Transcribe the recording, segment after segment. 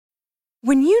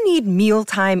When you need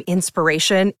mealtime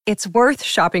inspiration, it's worth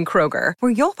shopping Kroger,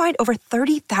 where you'll find over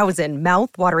 30,000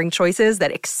 mouth-watering choices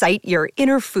that excite your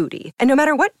inner foodie. And no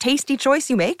matter what tasty choice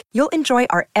you make, you'll enjoy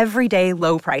our everyday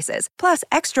low prices, plus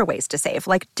extra ways to save,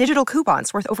 like digital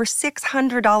coupons worth over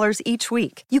 $600 each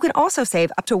week. You can also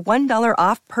save up to $1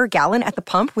 off per gallon at the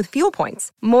pump with fuel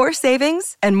points. More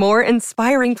savings and more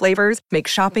inspiring flavors make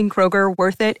shopping Kroger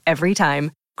worth it every time.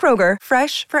 Kroger,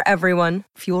 fresh for everyone.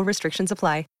 Fuel restrictions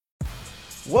apply.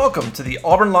 Welcome to the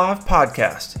Auburn Live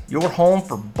Podcast, your home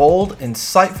for bold,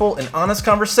 insightful, and honest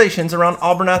conversations around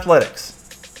Auburn athletics.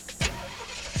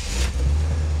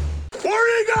 Where'd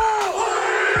he go?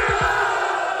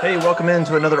 Hey, welcome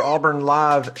into another Auburn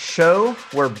Live show.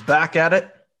 We're back at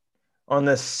it on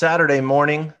this Saturday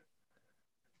morning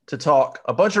to talk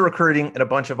a bunch of recruiting and a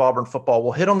bunch of Auburn football.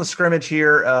 We'll hit on the scrimmage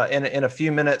here in a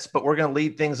few minutes, but we're going to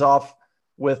lead things off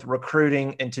with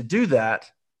recruiting. And to do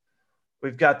that,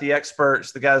 we've got the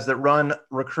experts, the guys that run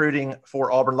recruiting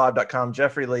for AuburnLive.com,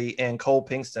 Jeffrey Lee and Cole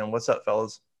Pinkston. What's up,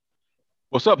 fellas?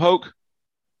 What's up, Hoke?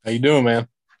 How you doing, man?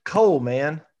 Cole,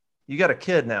 man, you got a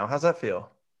kid now. How's that feel?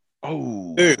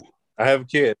 Oh, Dude, I have a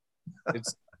kid.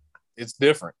 It's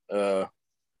different. Trying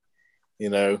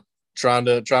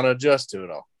to adjust to it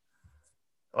all.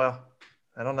 Well,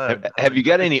 I don't know. Have you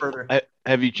got any?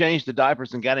 Have you changed the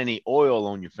diapers and got any oil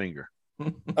on your finger?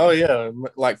 Oh yeah,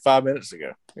 like 5 minutes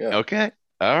ago. Yeah. Okay.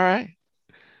 All right.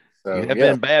 So, You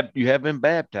have been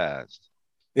baptized.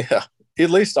 Yeah. At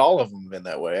least all of them have been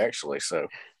that way, actually. So.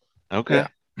 Okay.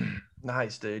 Yeah.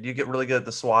 Nice, dude. You get really good at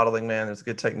the swaddling, man. It's a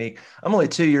good technique. I'm only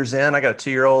 2 years in. I got a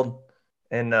 2-year-old,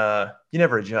 and you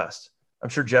never adjust. I'm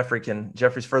sure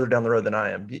Jeffrey's further down the road than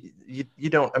I am. You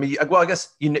don't. I mean, well, I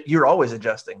guess you're always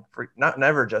adjusting. Not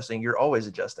never adjusting. You're always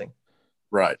adjusting.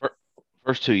 Right.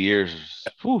 First 2 years,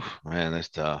 whew, man, that's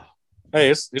tough.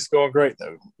 Hey, it's going great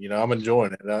though. I'm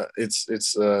enjoying it.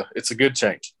 It's a good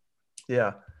change.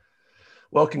 Yeah.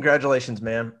 Well, congratulations,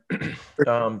 man.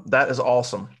 That is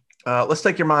awesome. Let's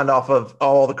take your mind off of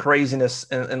all the craziness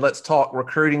and let's talk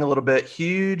recruiting a little bit.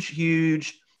 Huge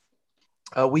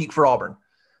week for Auburn.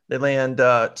 They land 2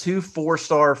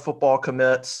 4-star football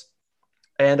commits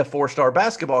and a 4-star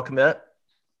basketball commit,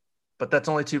 but that's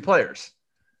only 2 players.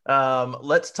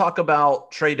 Let's talk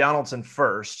about Trey Donaldson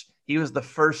first. He was the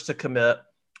first to commit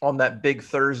on that big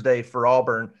Thursday for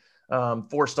Auburn.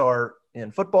 4-star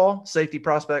in football, safety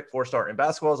prospect, 4-star in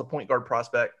basketball as a point guard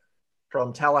prospect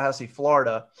from Tallahassee,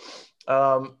 Florida.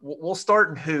 We'll start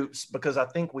in hoops because I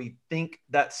think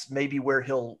that's maybe where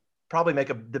he'll probably make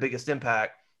the biggest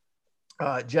impact.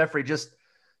 Jeffrey, just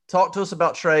talk to us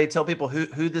about Trey. Tell people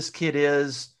who this kid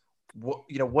is,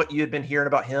 what you had been hearing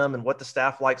about him and what the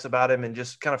staff likes about him, and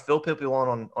just kind of fill people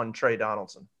on Trey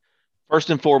Donaldson. First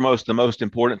and foremost, the most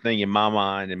important thing in my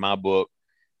mind, in my book,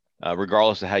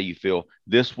 regardless of how you feel,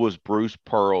 this was Bruce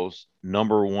Pearl's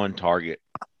number 1 target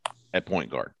at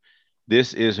point guard.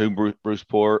 This is who Bruce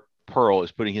Pearl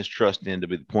is putting his trust in to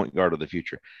be the point guard of the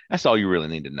future. That's all you really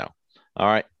need to know. All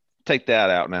right, take that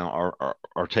out now,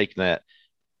 or take that.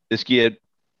 This kid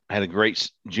had a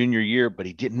great junior year, but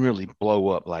he didn't really blow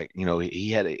up. Like, he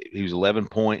was 11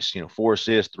 points, 4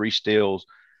 assists, 3 steals,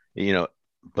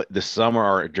 but this summer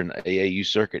or during the AAU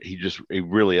circuit, he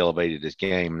really elevated his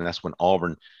game. And that's when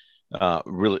Auburn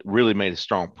really made a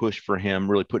strong push for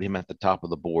him, really put him at the top of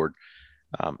the board.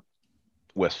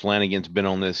 Wes Flanagan's been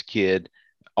on this kid.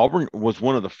 Auburn was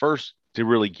one of the first to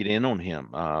really get in on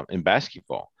him in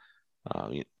basketball.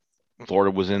 Florida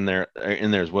was in there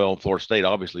as well. Florida State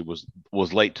obviously was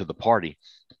late to the party.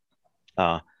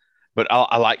 But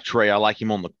I like Trey. I like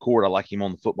him on the court. I like him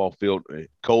on the football field.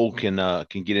 Cole can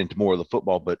get into more of the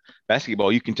football, but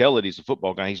basketball, you can tell that he's a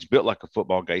football guy. He's built like a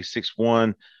football guy. He's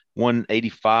 6'1",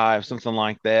 185, something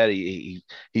like that.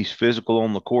 He's physical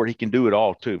on the court. He can do it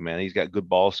all too, man. He's got good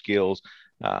ball skills,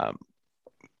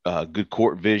 good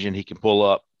court vision. He can pull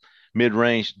up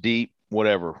mid-range, deep,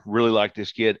 whatever. Really like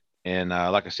this kid. And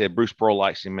like I said, Bruce Pearl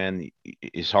likes him, man.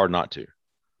 It's hard not to.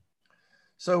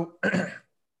 So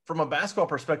from a basketball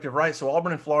perspective, right? So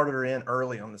Auburn and Florida are in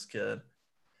early on this kid.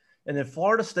 And then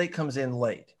Florida State comes in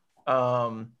late.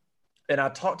 And I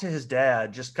talked to his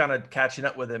dad, just kind of catching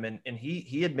up with him. And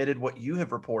he admitted what you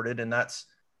have reported. And that's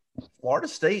Florida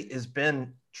State has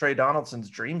been Trey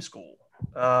Donaldson's dream school.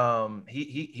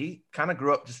 He kind of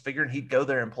grew up just figuring he'd go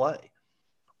there and play.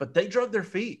 But they drug their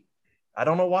feet. I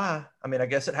don't know why. I mean, I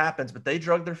guess it happens, but they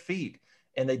drug their feet.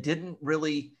 And they didn't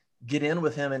really get in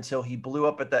with him until he blew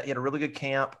up at that. He had a really good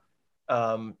camp.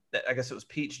 I guess it was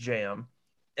Peach Jam.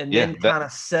 And then kind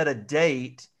of set a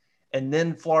date. And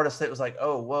then Florida State was like,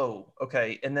 oh, whoa,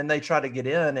 okay. And then they tried to get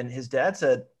in. And his dad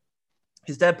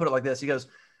put it like this. He goes,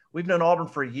 we've known Auburn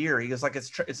for a year. He goes like,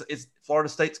 it's Florida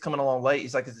State's coming along late.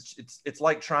 He's like, it's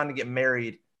like trying to get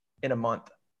married in a month.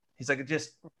 He's like,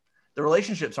 the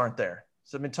relationships aren't there.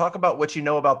 So I mean, talk about what you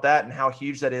know about that and how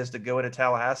huge that is to go into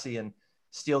Tallahassee and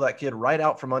steal that kid right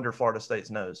out from under Florida State's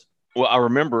nose. Well, I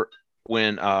remember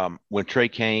when Trey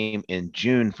came in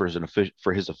June for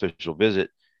his official visit.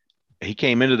 He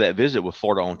came into that visit with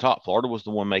Florida on top. Florida was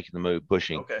the one making the move,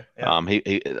 pushing. Okay.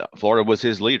 Yeah. Florida was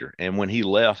his leader. And when he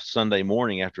left Sunday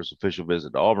morning after his official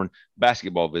visit to Auburn,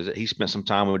 basketball visit, he spent some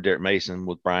time with Derek Mason,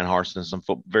 with Brian Harston,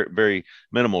 very, very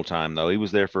minimal time though. He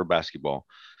was there for basketball.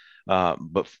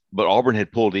 But Auburn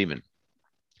had pulled even.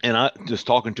 And I just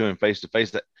talking to him face to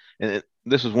face,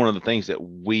 this was one of the things that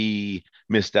we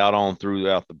missed out on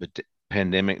throughout the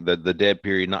pandemic, the dead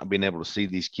period, not being able to see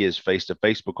these kids face to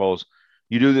face, because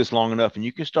you do this long enough and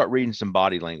you can start reading some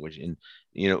body language and,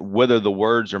 whether the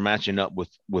words are matching up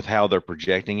with how they're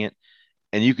projecting it.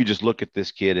 And you could just look at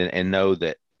this kid and know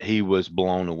that he was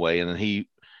blown away. And then he,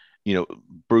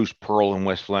 Bruce Pearl and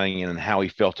West Flanagan and how he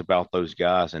felt about those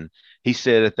guys. And he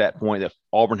said at that point that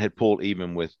Auburn had pulled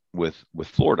even with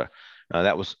Florida.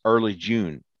 That was early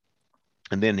June.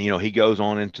 And then, he goes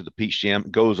on into the Peach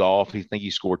Jam, goes off. He think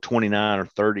he scored 29 or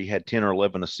 30, had 10 or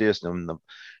 11 assists in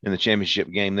the championship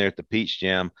game there at the Peach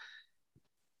Jam.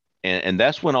 And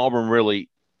that's when Auburn really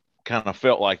kind of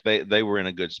felt like they were in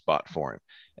a good spot for him,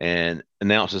 and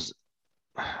announces,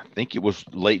 I think it was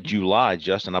late July,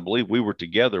 Justin, I believe we were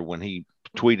together when he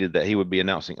tweeted that he would be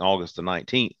announcing August the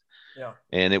 19th. Yeah.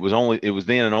 And it was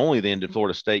then and only then did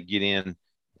Florida State get in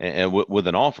and with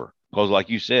an offer. Because like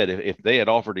you said, if they had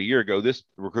offered a year ago, this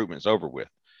recruitment's over with.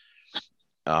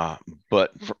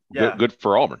 But good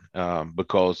for Auburn,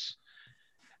 because,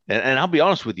 and I'll be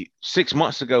honest with you, 6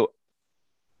 months ago,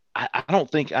 I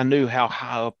don't think I knew how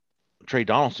high up Trey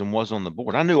Donaldson was on the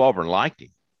board. I knew Auburn liked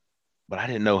him, but I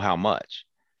didn't know how much.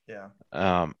 Yeah.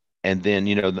 And then,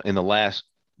 in the last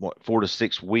 4 to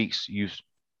 6 weeks,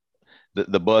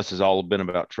 the buzz has all been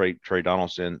about Trey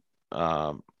Donaldson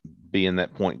being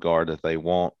that point guard that they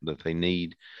want, that they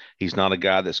need. He's not a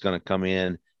guy that's going to come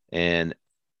in and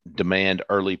demand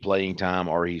early playing time,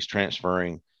 or he's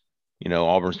transferring.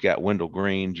 Auburn's got Wendell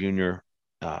Green Jr.,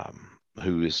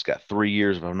 who has got 3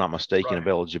 years, if I'm not mistaken, of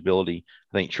eligibility.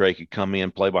 I think Trey could come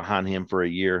in, play behind him for a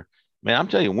year. Man, I'm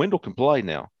telling you, Wendell can play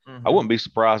now. Mm-hmm. I wouldn't be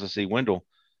surprised to see Wendell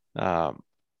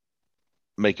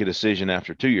make a decision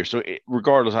after 2 years. So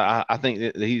regardless, I think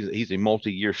that he's a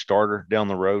multi-year starter down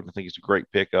the road. I think he's a great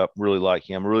pickup. Really like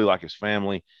him. Really like his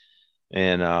family.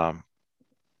 And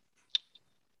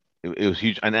it was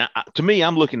huge. And to me,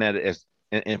 I'm looking at it as,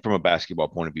 and from a basketball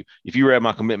point of view, if you read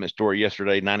my commitment story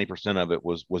yesterday, 90% of it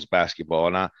was basketball.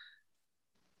 And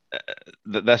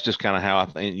that's just kind of how I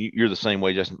think. You're the same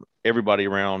way, Justin. Everybody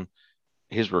around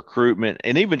his recruitment,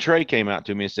 and even Trey came out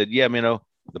to me and said, yeah,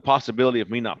 the possibility of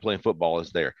me not playing football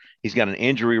is there. He's got an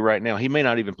injury right now. He may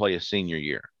not even play his senior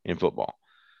year in football.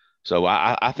 So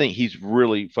I think he's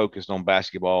really focused on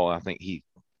basketball. I think he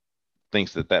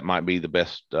thinks that might be the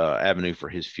best avenue for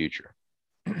his future.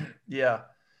 Yeah,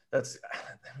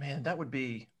 that would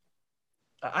be,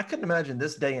 I couldn't imagine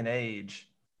this day and age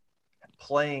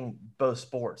playing both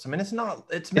sports. I mean,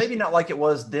 it's maybe not like it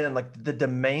was then, like the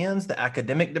demands, the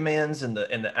academic demands and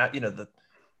the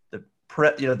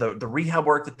prep, the rehab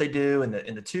work that they do and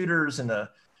the tutors and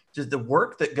just the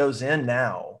work that goes in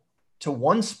now to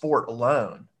one sport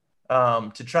alone,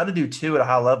 to try to do two at a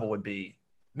high level would be,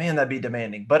 man, that'd be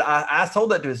demanding. But I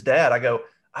told that to his dad. I go,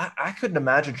 I couldn't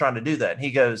imagine trying to do that. And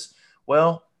he goes,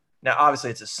 well, now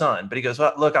obviously it's his son, but he goes,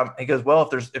 well, look,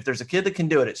 if there's a kid that can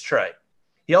do it, it's Trey.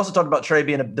 He also talked about Trey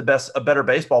being a better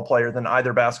baseball player than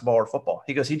either basketball or football.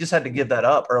 He goes, he just had to give that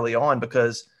up early on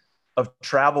because of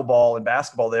travel ball and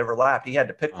basketball, they overlapped. He had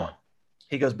to pick one.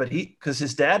 He goes, because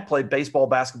his dad played baseball,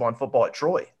 basketball, and football at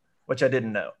Troy, which I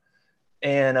didn't know.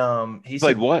 And he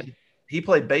played what? He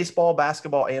played baseball,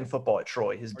 basketball, and football at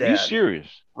Troy. His dad. Are you serious?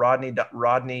 Rodney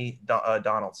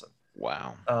Donaldson.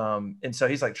 Wow. And so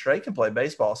he's like, Trey can play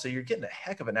baseball, so you're getting a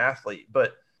heck of an athlete.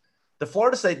 But the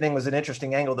Florida State thing was an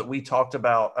interesting angle that we talked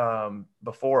about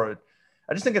before.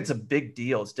 I just think it's a big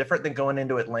deal. It's different than going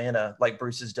into Atlanta like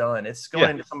Bruce has done. It's going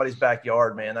into somebody's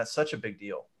backyard, man. That's such a big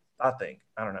deal, I think.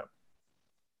 I don't know.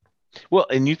 Well,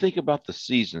 and you think about the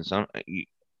seasons.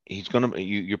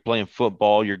 You're playing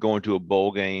football. You're going to a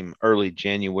bowl game early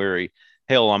January.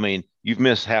 Hell, I mean, you've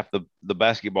missed half the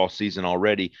basketball season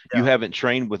already. Yeah. You haven't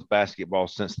trained with basketball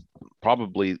since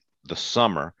probably the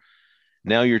summer.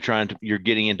 Now you're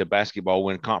getting into basketball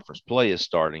when conference play is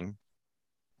starting.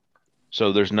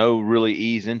 So there's no really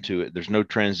ease into it. There's no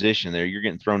transition there. You're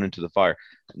getting thrown into the fire.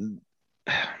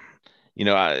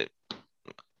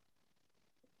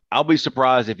 I'll be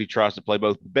surprised if he tries to play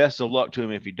both. Best of luck to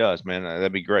him if he does, man.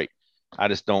 That'd be great. I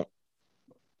just don't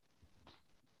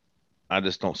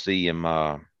see him.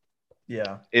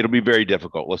 Yeah. It'll be very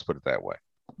difficult. Let's put it that way.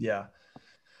 Yeah.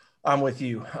 I'm with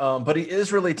you. But he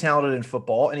is really talented in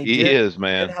football, and He is,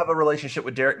 man. did have a relationship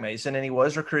with Derek Mason, and he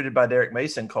was recruited by Derek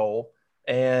Mason, Cole.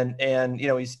 And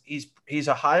he's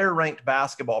a higher ranked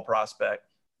basketball prospect,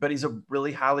 but he's a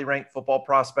really highly ranked football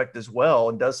prospect as well,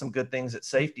 and does some good things at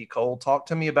safety. Cole, talk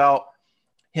to me about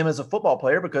him as a football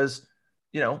player, because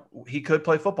he could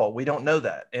play football. We don't know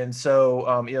that, and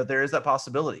so there is that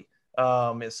possibility.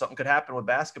 If something could happen with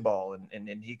basketball,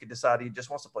 and he could decide he just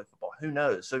wants to play football. Who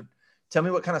knows? So tell me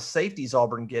what kind of safeties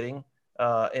Auburn getting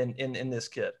in this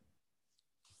kid.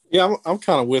 Yeah, I'm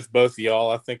kind of with both of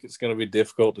y'all. I think it's going to be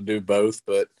difficult to do both,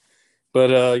 but he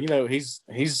has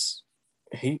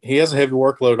a heavy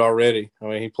workload already. I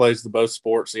mean, he plays both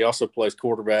sports. He also plays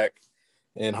quarterback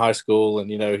in high school, and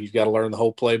he's got to learn the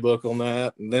whole playbook on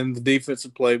that, and then the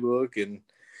defensive playbook, and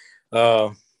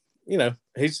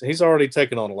he's already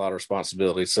taken on a lot of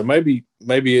responsibility. So maybe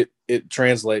it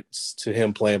translates to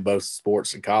him playing both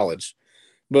sports in college.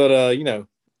 But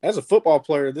as a football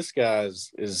player, this guy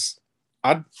is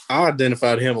I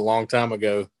identified him a long time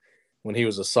ago when he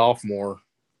was a sophomore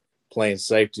playing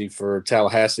safety for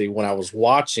Tallahassee, when I was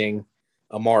watching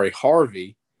Amari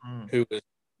Harvey, who is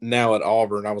now at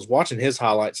Auburn. I was watching his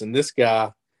highlights, and this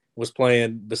guy was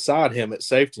playing beside him at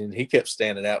safety, and he kept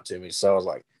standing out to me. So I was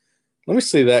like, let me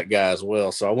see that guy as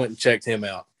well. So I went and checked him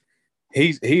out.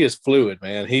 He is fluid,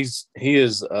 man. He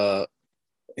is a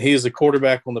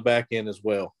quarterback on the back end as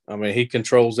well. I mean, he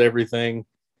controls everything.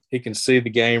 He can see the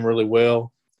game really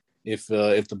well. If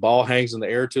the ball hangs in the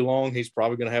air too long, he's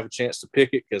probably going to have a chance to pick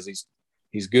it, because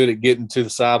he's good at getting to the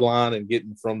sideline and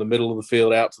getting from the middle of the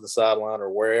field out to the sideline or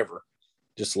wherever.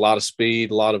 Just a lot of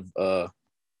speed, a lot of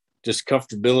just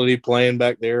comfortability playing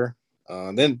back there.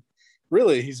 And then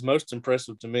really he's most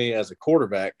impressive to me as a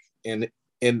quarterback. And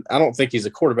I don't think he's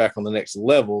a quarterback on the next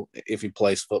level if he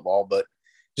plays football, but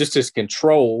just his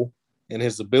control and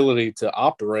his ability to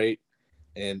operate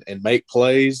and make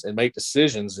plays and make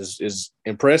decisions is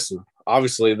impressive.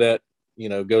 Obviously that,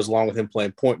 goes along with him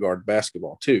playing point guard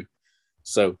basketball too.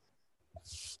 So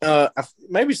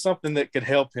maybe something that could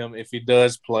help him if he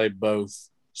does play both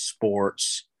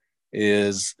sports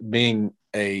is being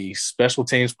a special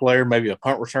teams player, maybe a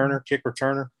punt returner, kick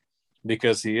returner,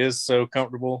 because he is so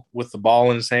comfortable with the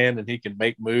ball in his hand and he can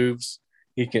make moves.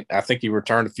 I think he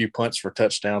returned a few punts for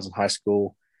touchdowns in high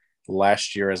school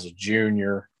last year as a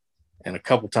junior and a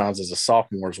couple times as a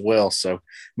sophomore as well. So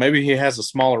maybe he has a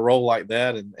smaller role like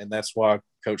that. And that's why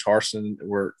Coach Harsin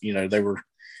they were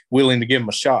willing to give him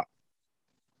a shot.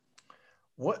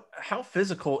 How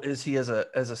physical is he as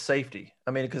a safety?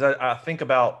 I mean, because I think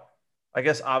about, I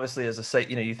guess obviously as a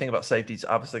safety, you think about safeties,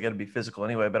 obviously got to be physical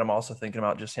anyway, but I'm also thinking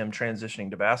about just him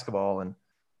transitioning to basketball, and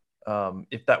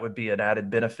if that would be an added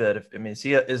benefit.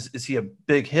 Is he a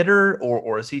big hitter,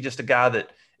 or is he just a guy that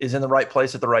is in the right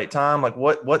place at the right time? Like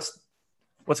what's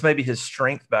maybe his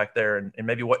strength back there, and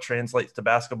maybe what translates to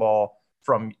basketball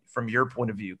from your point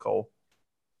of view, Cole?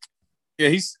 Yeah,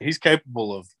 he's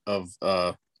capable of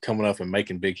coming up and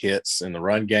making big hits in the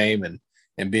run game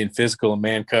and being physical in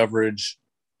man coverage.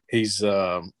 He's 6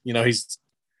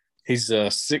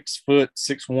 foot,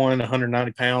 6'1",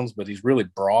 190 pounds, but he's really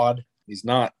broad. He's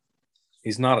not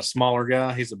a smaller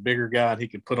guy. He's a bigger guy, and he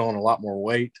can put on a lot more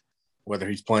weight, whether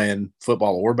he's playing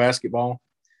football or basketball.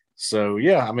 So,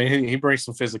 yeah, I mean, he brings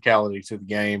some physicality to the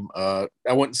game. I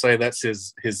wouldn't say that's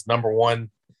his number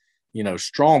one,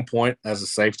 strong point as a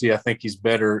safety. I think he's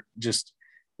better just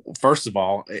first of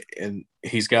all, and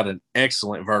he's got an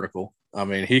excellent vertical. I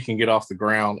mean, he can get off the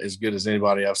ground as good as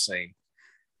anybody I've seen.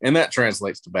 And that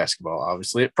translates to basketball,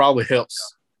 obviously. It probably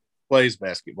helps plays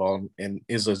basketball and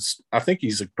I think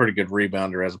he's a pretty good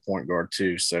rebounder as a point guard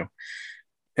too. So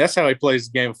that's how he plays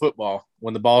the game of football.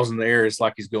 When the ball's in the air, it's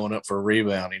like he's going up for a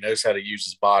rebound. He knows how to use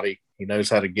his body. He knows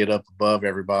how to get up above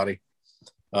everybody.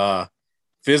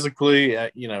 Physically,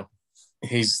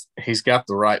 he's got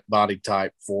the right body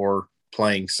type for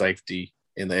playing safety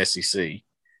in the SEC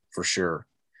for sure.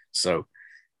 So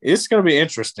it's going to be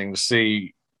interesting to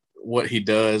see what he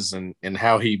does and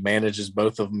how he manages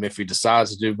both of them if he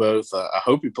decides to do both. I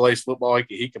hope he plays football.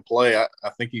 He can play. I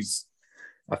think he's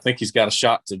got a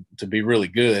shot to be really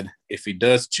good if he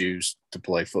does choose to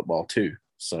play football too.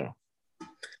 So,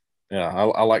 yeah,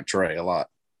 I like Trey a lot.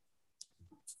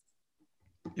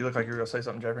 You look like you were going to say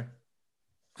something, Jeffrey.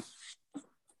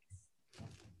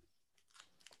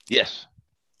 Yes.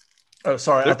 Oh,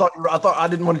 sorry. I thought I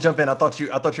didn't want to jump in. I thought you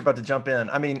were about to jump in.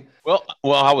 I mean, well,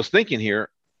 I was thinking here.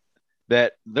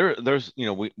 that there's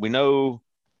we know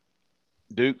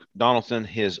Duke Donaldson,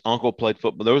 his uncle played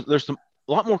football. There's a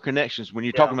lot more connections when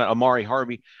you're talking about Amari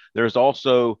Harvey. There's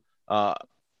also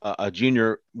a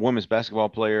junior women's basketball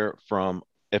player from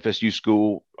FSU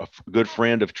school, a good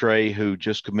friend of Trey who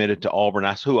just committed to Auburn.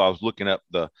 That's who I was looking up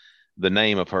the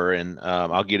name of her, and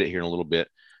I'll get it here in a little bit.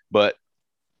 But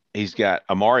he's got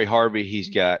Amari Harvey. He's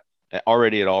got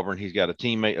already at Auburn. He's got a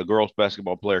teammate, a girls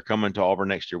basketball player coming to Auburn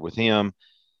next year with him.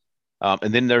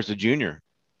 And then there's a junior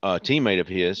teammate of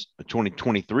his, a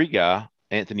 2023 guy,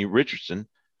 Anthony Richardson,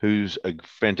 who's a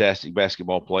fantastic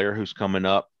basketball player who's coming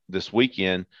up this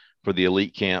weekend for the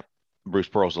elite camp, Bruce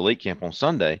Pearl's elite camp on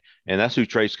Sunday. And that's who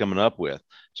Trey's coming up with.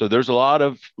 So there's a lot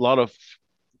of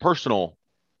personal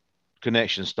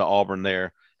connections to Auburn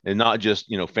there, and not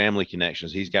just, family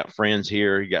connections. He's got friends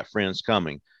here. He got friends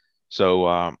coming. So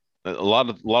a lot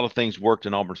of things worked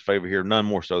in Auburn's favor here. None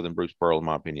more so than Bruce Pearl, in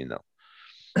my opinion, though.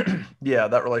 Yeah,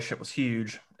 that relationship was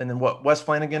huge. And then Wes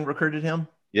Flanagan recruited him?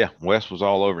 Yeah, Wes was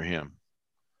all over him.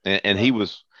 And he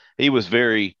was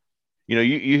very,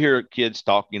 you hear kids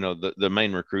talk, the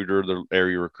main recruiter, the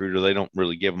area recruiter, they don't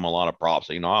really give him a lot of props.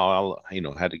 I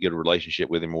had to get a relationship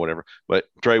with him or whatever. But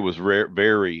Trey was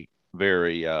very,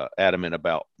 very adamant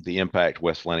about the impact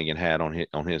Wes Flanagan had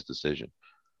on his decision.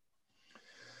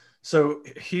 So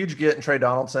huge get in Trey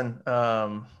Donaldson.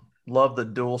 Love the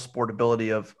dual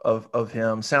sportability of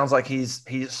him. Sounds like he's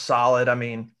solid. I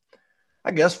mean,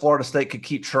 I guess Florida State could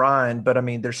keep trying, but I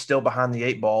mean, they're still behind the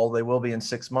 8 ball. They will be in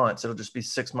 6 months. It'll just be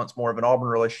 6 months more of an Auburn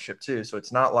relationship too. So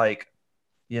it's not like,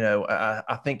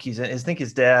 I think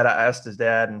his dad, I asked his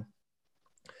dad, and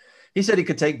he said he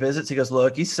could take visits. He goes,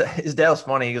 look, his dad was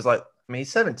funny. He goes like, I mean,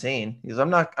 he's 17. He goes, I'm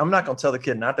not going to tell the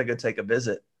kid not to go take a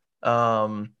visit.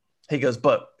 He goes,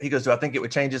 do I think it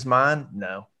would change his mind?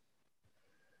 No.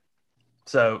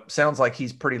 So sounds like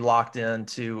he's pretty locked in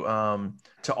to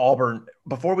Auburn.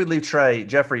 Before we leave Trey,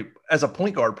 Jeffrey, as a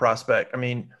point guard prospect, I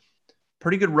mean,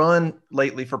 pretty good run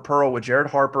lately for Pearl with Jared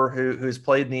Harper, who's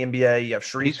played in the NBA. You have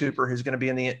Sharif Cooper, who's going to be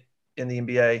in the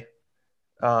NBA.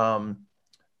 And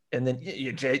then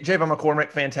Javon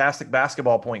McCormick, fantastic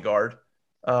basketball point guard.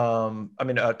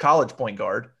 A college point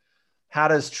guard. How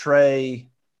does Trey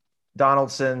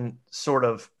Donaldson sort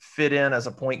of fit in as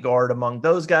a point guard among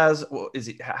those guys?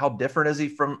 How different is he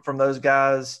from those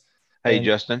guys? Hey,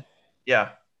 Justin. Yeah.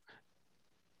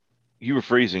 You were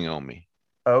freezing on me.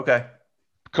 Oh, okay.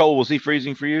 Cole, was he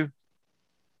freezing for you?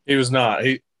 He was not.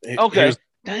 He okay.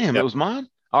 Damn, yep. It was mine.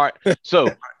 All right. So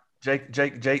Jake.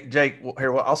 Well,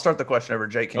 here, I'll start the question over.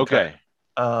 Jake. Okay.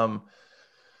 All right.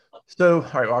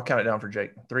 Well, I'll count it down for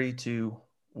Jake. 3, 2,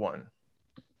 1.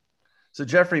 So,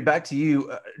 Jeffrey, back to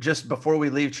you. Just before we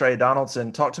leave Trey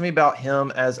Donaldson, talk to me about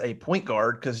him as a point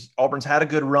guard, because Auburn's had a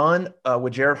good run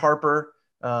with Jared Harper,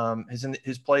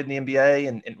 who's played in the NBA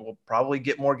and will probably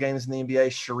get more games in the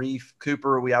NBA. Sharif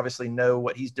Cooper, we obviously know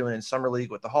what he's doing in Summer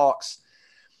League with the Hawks.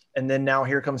 And then now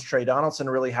here comes Trey Donaldson,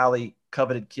 a really highly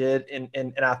coveted kid.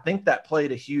 And I think that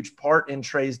played a huge part in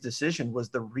Trey's decision was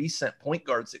the recent point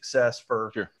guard success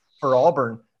for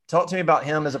Auburn. Talk to me about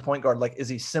him as a point guard. Like, is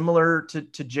he similar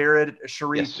to Jared,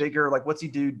 Sharif, yes. bigger? Like, what's he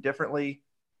do differently?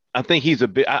 I think he's a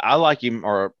bit. I like him,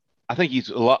 or I think he's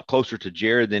a lot closer to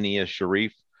Jared than he is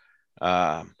Sharif.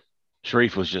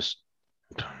 Sharif was just.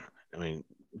 I mean,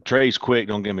 Trey's quick.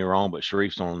 Don't get me wrong, but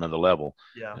Sharif's on another level.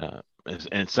 Yeah.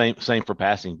 And same for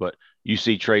passing. But you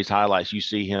see Trey's highlights. You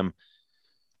see him,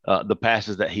 the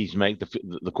passes that he's made,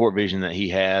 the court vision that he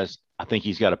has. I think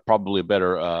he's got probably a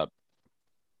better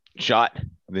shot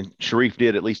than Sharif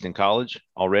did, at least in college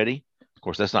already. Of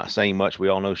course, that's not saying much. We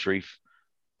all know Sharif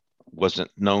wasn't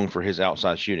known for his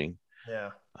outside shooting.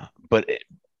 Yeah. But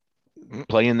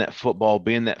playing that football,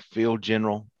 being that field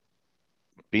general,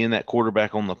 being that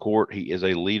quarterback on the court, he is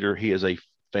a leader. He is a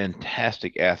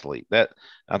fantastic athlete. That,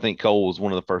 I think, Cole was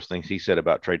one of the first things he said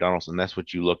about Trey Donaldson. That's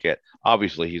what you look at.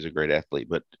 Obviously, he's a great athlete,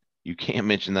 but you can't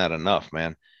mention that enough,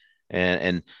 man.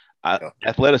 And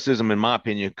athleticism, in my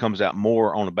opinion, comes out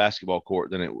more on a basketball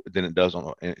court than it does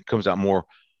it comes out more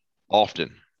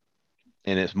often,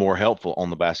 and it's more helpful on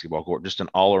the basketball court. Just an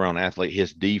all-around athlete.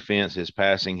 His defense, his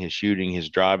passing, his shooting, his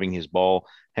driving, his ball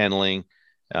handling,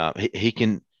 he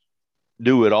can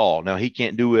do it all. Now, he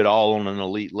can't do it all on an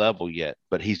elite level yet,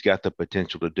 but he's got the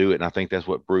potential to do it. And I think that's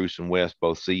what Bruce and Wes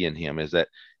both see in him, is that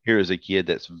here is a kid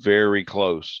that's very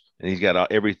close, and he's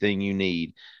got everything you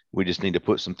need. We just need to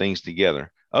put some things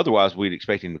together. Otherwise, we'd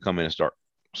expect him to come in and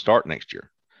start next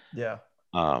year. Yeah.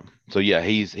 So yeah,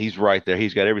 he's right there.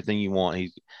 He's got everything you want.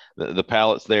 He's the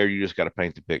palette's there. You just got to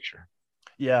paint the picture.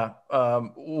 Yeah.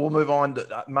 We'll move on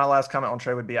to my last comment on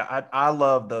Trey would be, I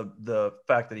love the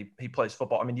fact that he plays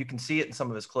football. I mean, you can see it in some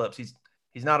of his clips.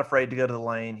 He's not afraid to go to the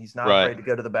lane. He's not Right. afraid to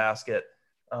go to the basket.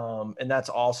 And that's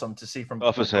awesome to see from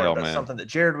Tough as hell, That's man. something that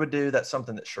Jared would do. That's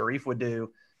something that Sharif would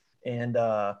do. And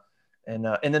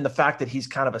then the fact that he's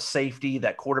kind of a safety,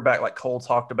 that quarterback like Cole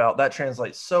talked about, that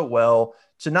translates so well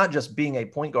to not just being a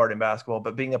point guard in basketball,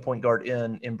 but being a point guard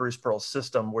in Bruce Pearl's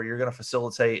system where you're going to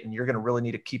facilitate and you're going to really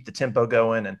need to keep the tempo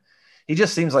going. And he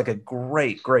just seems like a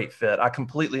great, great fit. I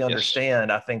completely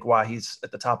understand, I think, why he's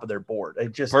at the top of their board.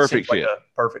 It just seems like a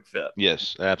perfect fit.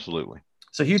 Yes, absolutely.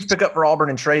 So huge pickup for Auburn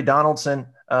and Trey Donaldson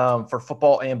for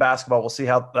football and basketball. We'll see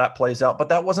how that plays out. But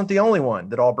that wasn't the only one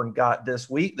that Auburn got this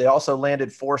week. They also landed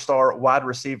 4-star wide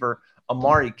receiver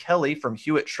Amari Kelly from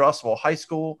Hewitt-Trussville High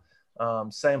School,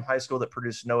 same high school that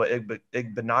produced Noah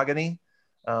Igbenogany.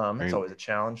 That's always a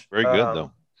challenge. Very good,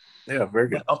 though. Yeah, very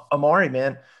good. Amari,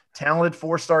 man, talented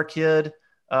 4-star kid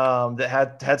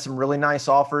that had some really nice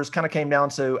offers. Kind of came down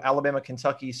to Alabama,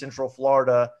 Kentucky, Central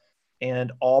Florida,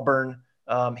 and Auburn.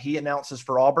 He announces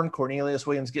for Auburn. Cornelius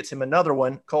Williams gets him another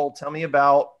one. Cole, tell me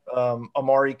about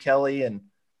Amari Kelly and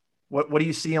what do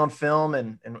you see on film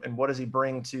and what does he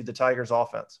bring to the Tigers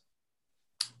offense?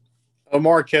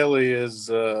 Amari Kelly is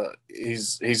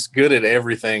he's good at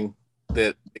everything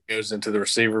that goes into the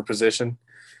receiver position.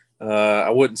 I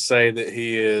wouldn't say that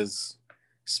he is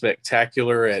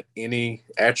spectacular at any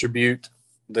attribute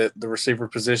that the receiver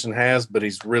position has, but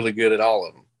he's really good at all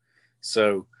of them.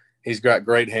 So he's got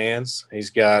great hands. He's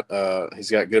got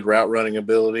good route running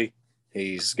ability.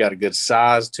 He's got a good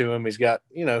size to him. He's got,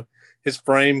 his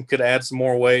frame could add some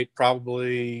more weight,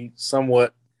 probably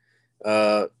somewhat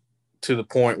to the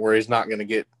point where he's not going to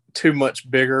get too much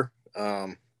bigger.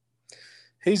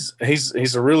 He's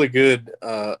a really good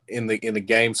in the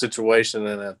game situation,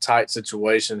 in a tight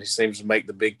situation. He seems to make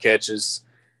the big catches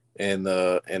and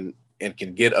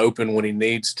can get open when he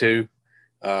needs to.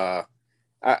 I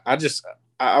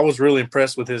was really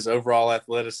impressed with his overall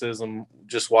athleticism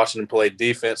just watching him play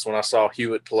defense when I saw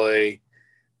Hewitt play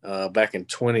back in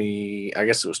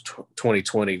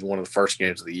 2020, one of the first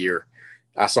games of the year.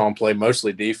 I saw him play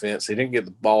mostly defense. He didn't get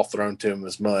the ball thrown to him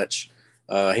as much.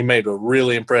 He made a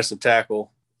really impressive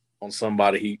tackle on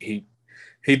somebody.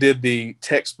 He did the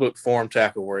textbook form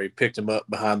tackle where he picked him up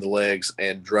behind the legs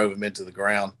and drove him into the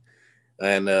ground.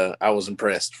 And I was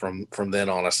impressed from then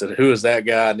on. I said, who is that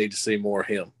guy? I need to see more of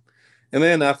him. And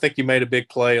then I think he made a big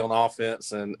play on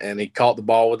offense and he caught the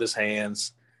ball with his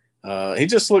hands. He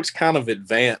just looks kind of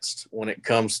advanced when it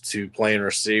comes to playing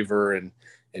receiver and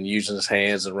using his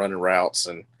hands and running routes.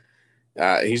 And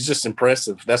he's just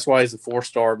impressive. That's why he's a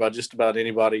 4-star by just about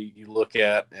anybody you look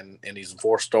at. And he's a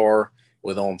 4-star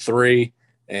with on 3.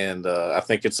 And I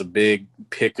think it's a big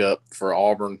pickup for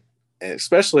Auburn, and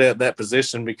especially at that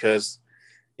position because,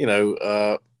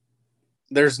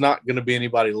 there's not going to be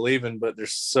anybody leaving, but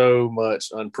there's so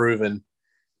much unproven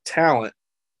talent.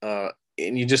 And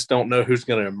you just don't know who's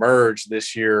going to emerge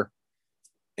this year.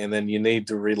 And then you need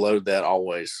to reload that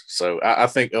always. So I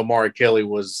think Amari Kelly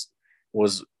was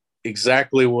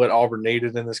exactly what Auburn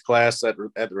needed in this class at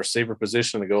the receiver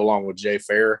position to go along with Jay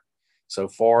Fair. So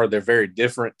far, they're very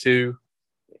different too.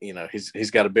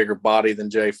 He's got a bigger body than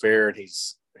Jay Fair, and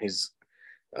he's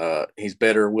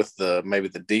better with maybe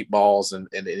the deep balls and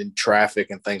in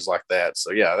traffic and things like that.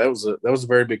 So yeah, that was a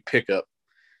very big pickup,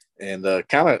 and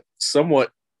kind of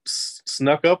somewhat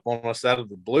snuck up on us out of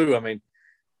the blue. I mean,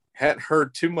 hadn't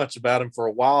heard too much about him for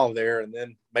a while there, and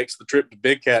then makes the trip to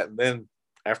Big Cat, and then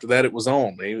after that it was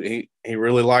on. He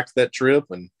really liked that trip,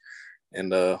 and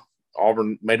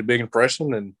Auburn made a big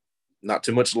impression, and not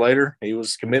too much later he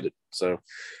was committed. So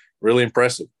really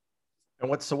impressive. And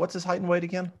what's his height and weight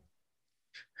again?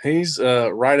 He's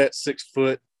right at 6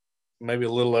 foot, maybe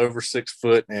a little over 6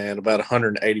 foot, and about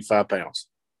 185 pounds.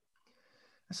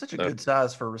 That's such a good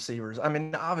size for receivers. I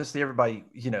mean, obviously everybody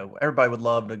would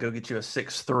love to go get you a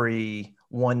 6'3",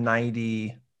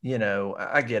 190,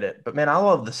 I get it. But man, I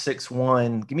love the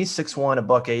 6'1". Give me 6'1",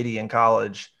 $180 in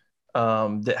college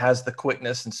that has the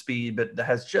quickness and speed, but that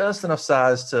has just enough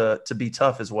size to be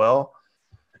tough as well.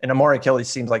 And Amari Kelly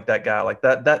seems like that guy, like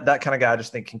that kind of guy I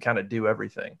just think can kind of do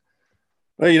everything.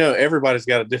 Well, everybody's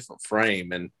got a different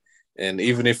frame, and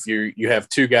even if you have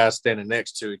two guys standing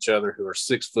next to each other who are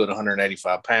 6 foot,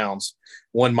 185 pounds,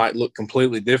 one might look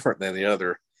completely different than the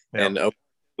other. Yeah. And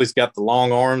he's got the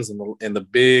long arms and the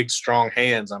big, strong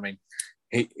hands. I mean,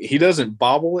 he doesn't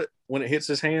bobble it when it hits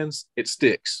his hands; it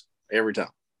sticks every time.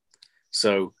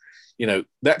 So,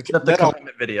 that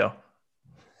commitment video.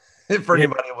 For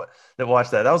anybody that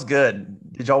watched that was good.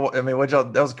 Did y'all? I mean,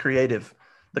 that was creative.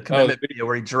 The commitment video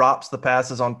where he drops the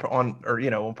passes on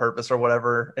purpose or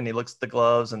whatever, and he looks at the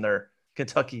gloves and they're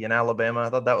Kentucky and Alabama. I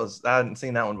thought I hadn't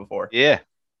seen that one before. Yeah.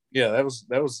 Yeah, that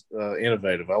was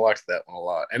innovative. I liked that one a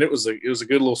lot, and it was a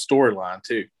good little storyline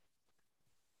too.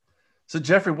 So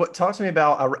Jeffrey, talk to me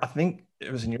about? I think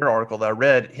it was in your article that I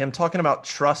read him talking about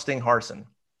trusting Harsin.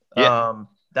 Yeah.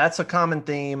 That's a common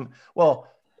theme. Well,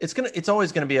 it's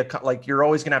always gonna be like you're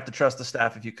always gonna have to trust the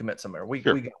staff if you commit somewhere.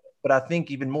 Sure. But I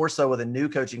think even more so with a new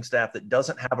coaching staff that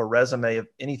doesn't have a resume of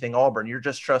anything Auburn, you're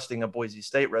just trusting a Boise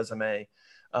State resume.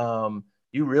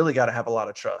 You really got to have a lot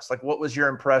of trust. Like, what was your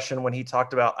impression when he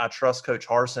talked about I trust Coach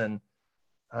Harsin?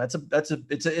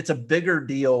 It's a bigger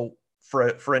deal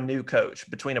for a new coach,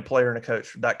 between a player and a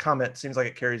coach. That comment seems like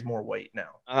it carries more weight now.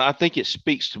 I think it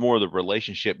speaks to more of the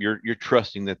relationship. You're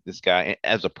trusting that this guy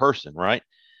as a person, right?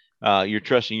 You're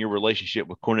trusting your relationship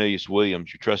with Cornelius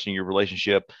Williams. You're trusting your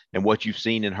relationship and what you've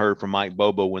seen and heard from Mike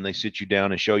Bobo when they sit you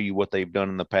down and show you what they've done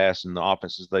in the past and the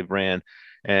offenses they've ran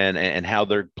and how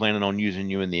they're planning on using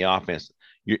you in the offense.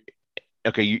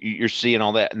 You're seeing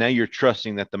all that. Now you're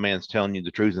trusting that the man's telling you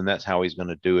the truth, and that's how he's going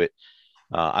to do it.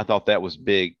 I thought that was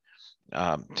big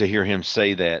to hear him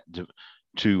say that,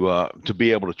 to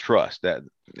be able to trust that,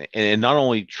 and not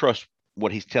only trust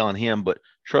what he's telling him, but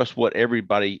trust what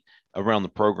everybody around the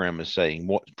program is saying,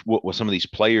 what some of these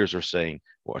players are saying,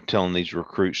 or telling these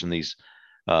recruits and these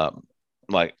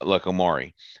like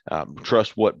Omari.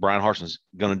 Trust what Brian Harsin's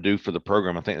going to do for the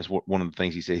program. I think that's one of the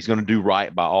things he said. He's going to do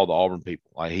right by all the Auburn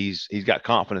people. Like he's got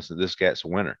confidence that this guy's a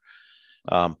winner.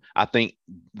 I think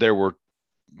there are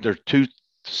two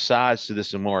sides to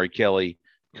this Omari Kelly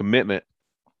commitment,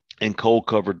 and Cole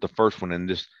covered the first one, and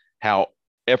just how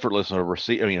effortless of a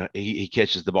receiver. I mean, he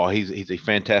catches the ball. He's a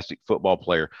fantastic football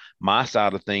player. My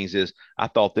side of things is I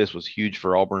thought this was huge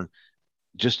for Auburn,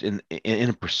 just in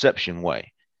a perception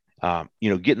way.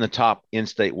 Getting the top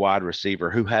in-state wide receiver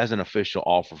who has an official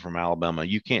offer from Alabama,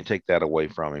 you can't take that away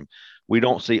from him. We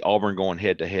don't see Auburn going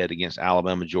head-to-head against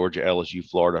Alabama, Georgia, LSU,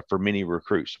 Florida for many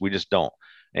recruits. We just don't.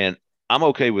 And I'm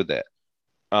okay with that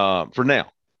for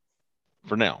now.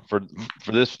 For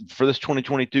this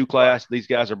 2022 class, these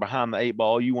guys are behind the eight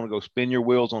ball. You want to go spin your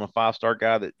wheels on a 5-star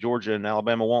guy that Georgia and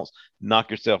Alabama wants,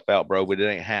 knock yourself out, bro, but it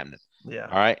ain't happening. Yeah.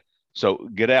 All right. So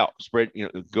get out, spread,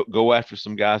 go after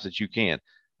some guys that you can.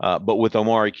 But with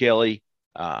Omari Kelly,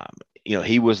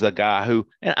 he was the guy who,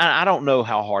 and I don't know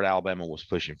how hard Alabama was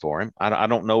pushing for him. I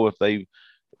don't know if they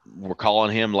were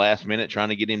calling him last minute, trying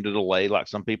to get him to delay, like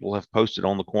some people have posted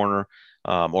on the corner,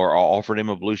 or offered him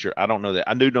a blue shirt. I don't know that.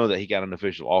 I do know that he got an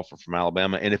official offer from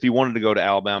Alabama, and if he wanted to go to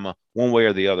Alabama one way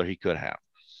or the other, he could have.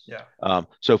 Yeah.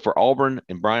 So for Auburn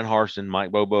and Brian Harsin,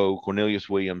 Mike Bobo, Cornelius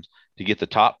Williams to get the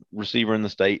top receiver in the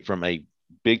state from a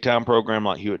big time program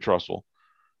like Hewitt Trussell,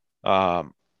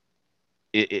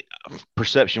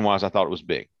 perception wise, I thought it was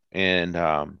big, and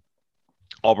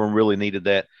Auburn really needed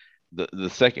that. The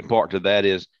second part to that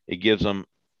is it gives them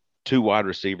two wide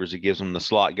receivers. It gives them the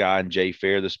slot guy and Jay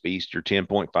Fair, the speedster,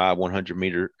 10.5,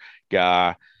 100-meter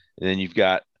guy. And then you've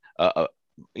got,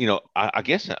 I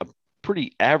guess a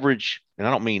pretty average, and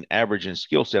I don't mean average in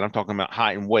skill set. I'm talking about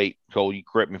height and weight. Cole, you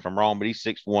correct me if I'm wrong, but he's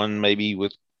 6'1", maybe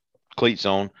with cleats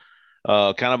on.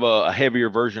 Kind of a heavier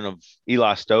version of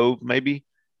Eli Stove, maybe.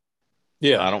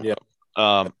 Yeah. I don't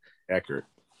know. Accurate.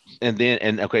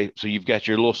 Okay, so you've got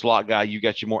your little slot guy, you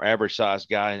got your more average size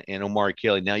guy, and Omari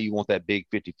Kelly. Now you want that big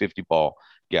 50-50 ball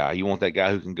guy. You want that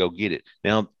guy who can go get it.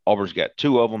 Now Auburn's got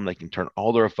two of them. They can turn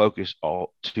all their focus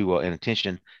and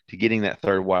attention to getting that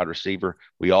third wide receiver.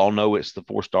 We all know it's the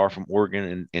 4-star from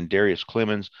Oregon and Darius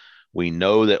Clemens. We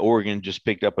know that Oregon just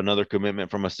picked up another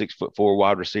commitment from a 6'4"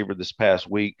 wide receiver this past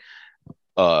week.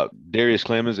 Darius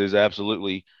Clemens is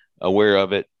absolutely aware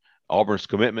of it. Auburn's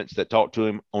commitments that talk to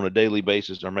him on a daily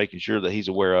basis are making sure that he's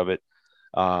aware of it.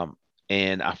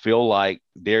 And I feel like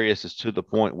Darius is to the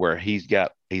point where he's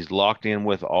locked in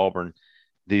with Auburn.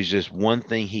 There's just one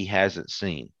thing he hasn't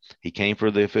seen. He came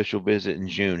for the official visit in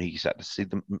June. He got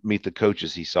to meet the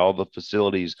coaches. He saw the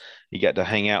facilities. He got to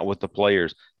hang out with the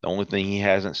players. The only thing he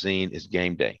hasn't seen is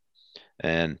game day.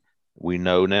 And we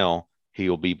know now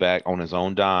he'll be back on his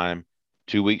own dime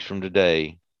 2 weeks from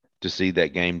today to see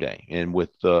that game day. And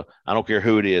with I don't care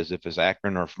who it is, if it's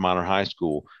Akron or Minor High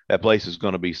School, that place is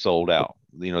going to be sold out.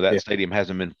 That stadium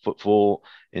hasn't been full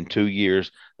in 2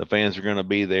 years. The fans are going to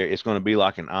be there. It's going to be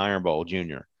like an Iron Bowl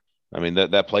Junior. I mean,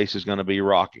 that place is going to be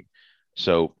rocking.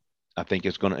 So I think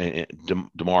it's going to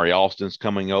 – Damari Alston's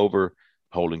coming over.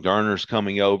 Holden Garner's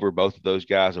coming over. Both of those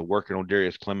guys are working on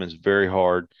Darius Clemens very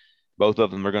hard. Both of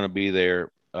them are going to be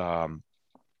there, going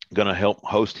to help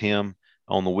host him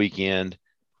on the weekend.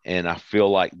 And I feel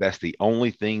like that's the only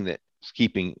thing that's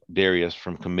keeping Darius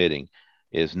from committing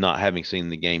is not having seen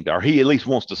the game. Or he at least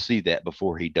wants to see that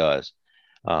before he does.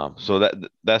 So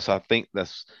that's I think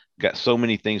that's got so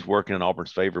many things working in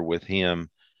Auburn's favor with him.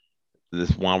 This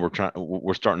is why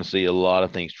we're starting to see a lot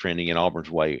of things trending in Auburn's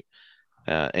way.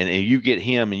 And you get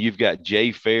him, and you've got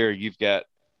Jay Fair, you've got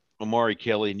Amari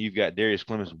Kelly, and you've got Darius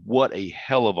Clemens. What a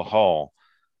hell of a haul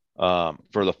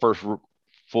for the first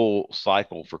full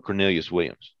cycle for Cornelius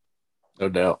Williams. No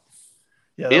doubt.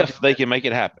 Yeah, if they can make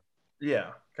it happen.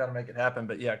 Yeah, kind of make it happen.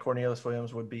 But yeah, Cornelius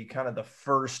Williams would be kind of the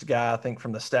first guy, I think,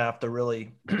 from the staff to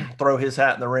really throw his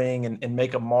hat in the ring and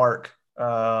make a mark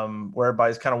where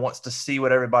everybody's kind of wants to see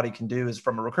what everybody can do. Is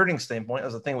from a recruiting standpoint.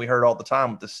 That's the thing we heard all the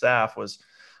time with the staff was,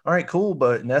 all right, cool,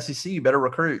 but in SEC, you better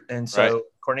recruit. And so right.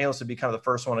 Cornelius would be kind of the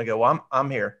first one to go, well, I'm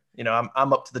here. You know,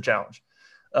 I'm up to the challenge.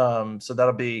 So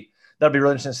that'll be really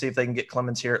interesting to see if they can get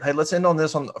Clemens here. Hey, let's end on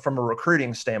this from a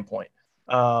recruiting standpoint.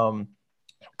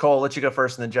 Cole, I'll let you go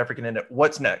first, and then Jeffrey can end it.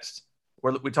 What's next?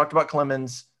 We talked about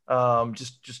Clemens.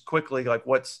 Just quickly, like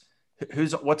what's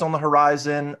on the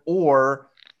horizon,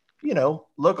 or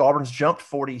look, Auburn's jumped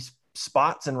 40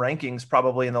 spots in rankings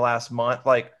probably in the last month.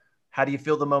 Like, how do you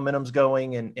feel the momentum's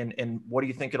going, and what do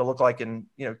you think it'll look like in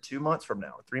 2 months from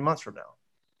now, or 3 months from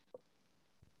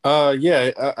now?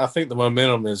 Yeah, I think the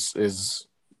momentum is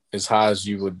as high as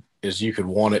you could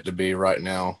want it to be right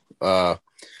now. A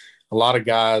lot of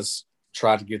guys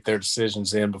try to get their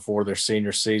decisions in before their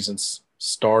senior seasons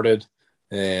started,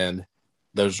 and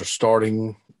those are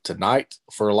starting tonight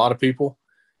for a lot of people.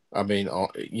 I mean,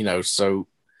 so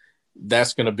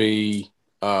that's going to be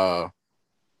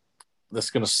that's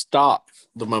going to stop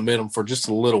the momentum for just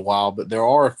a little while. But there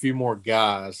are a few more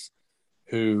guys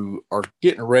who are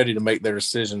getting ready to make their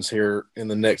decisions here in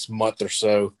the next month or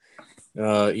so.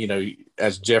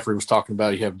 As Jeffrey was talking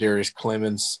about, you have Darius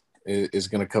Clemens is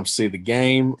going to come see the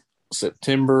game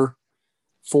September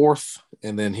 4th,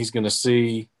 and then he's going to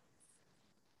see,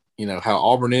 how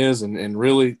Auburn is, and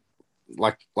really,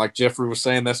 like Jeffrey was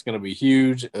saying, that's going to be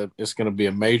huge. It's going to be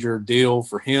a major deal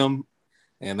for him,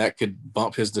 and that could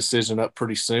bump his decision up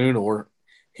pretty soon, or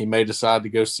he may decide to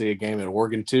go see a game at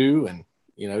Oregon too. And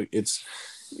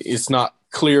it's not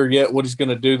clear yet what he's going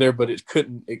to do there, but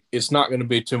it's not going to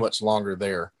be too much longer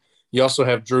there. You also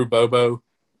have Drew Bobo,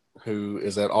 who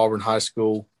is at Auburn High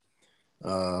School,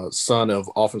 son of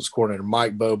offense coordinator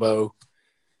Mike Bobo.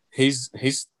 He's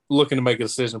looking to make a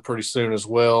decision pretty soon as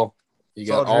well. You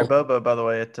got Drew Bobo, by the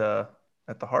way, at the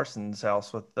Harson's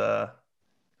house with a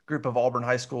group of Auburn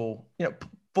High School,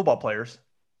 football players,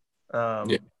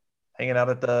 hanging out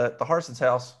at the Harson's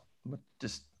house with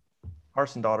just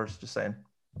Harson daughters. Just saying.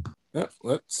 Yeah,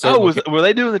 were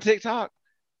they doing the TikTok?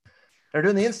 They're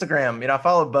doing the Instagram. I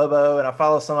follow Bobo, and I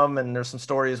follow some of them, and there's some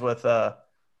stories with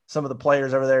some of the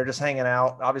players over there just hanging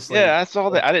out. Obviously, yeah, I saw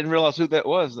that. I didn't realize who that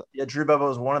was. Yeah, Drew Bobo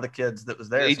was one of the kids that was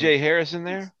there. AJ Harrison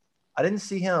there? I didn't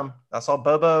see him. I saw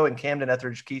Bobo and Camden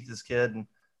Etheridge, Keith's kid. And,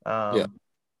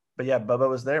 But yeah, Bobo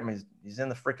was there. I mean, he's in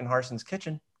the freaking Harson's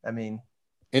kitchen. I mean,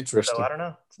 interesting. So I don't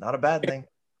know. It's not a bad thing.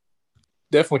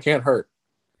 Definitely can't hurt.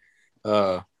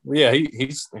 Yeah,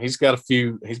 he's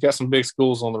got some big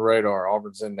schools on the radar.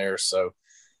 Auburn's in there, so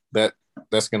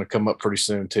that's going to come up pretty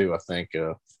soon too, I think.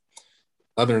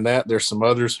 Other than that, there's some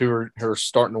others who are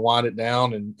starting to wind it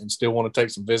down and still want to take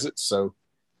some visits. So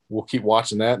we'll keep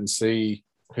watching that and see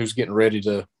who's getting ready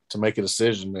to make a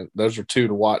decision. And those are two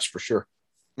to watch for sure.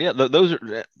 Yeah, those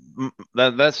are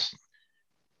that's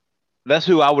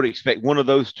who I would expect one of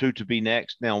those two to be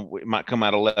next. Now it might come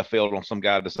out of left field on some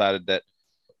guy decided that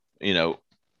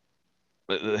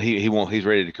he's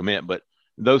ready to commit, but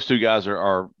those two guys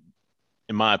are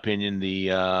in my opinion the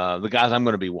guys I'm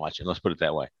going to be watching. Let's put it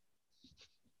that way.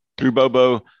 Drew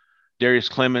Bobo, Darius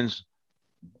Clemens,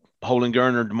 Holden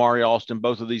Gerner, Damari Austin,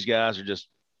 both of these guys are just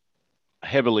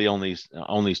heavily on these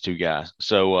two guys.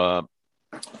 So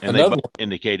and they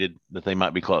indicated that they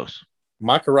might be close.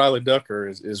 Micah Riley Ducker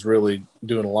is really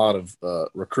doing a lot of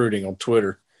recruiting on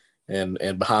Twitter and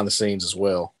behind the scenes as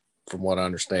well, from what I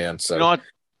understand. So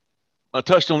I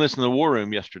touched on this in the war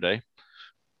room yesterday,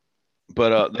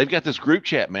 but they've got this group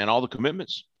chat, man, all the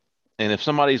commitments. And if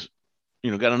somebody's,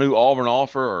 got a new Auburn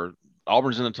offer or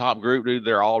Auburn's in the top group, dude,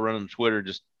 they're all running Twitter,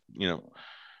 just,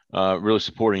 really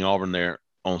supporting Auburn there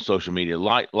on social media,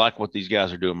 like what these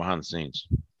guys are doing behind the scenes.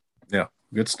 Yeah,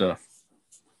 good stuff.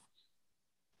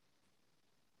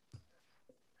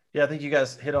 Yeah, I think you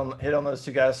guys hit on those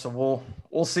two guys. So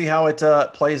we'll see how it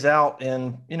plays out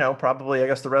in probably I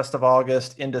guess the rest of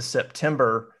August into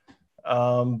September.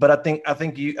 But I think both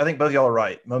of y'all are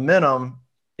right. Momentum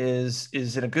is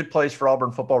in a good place for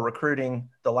Auburn football recruiting.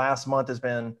 The last month has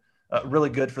been really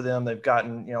good for them. They've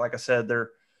gotten like I said,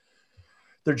 they're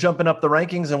they're jumping up the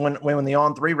rankings. And when the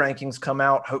On3 rankings come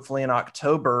out, hopefully in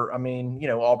October, I mean,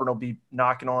 Auburn will be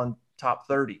knocking on top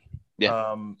 30,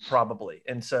 probably.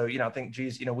 And so, I think,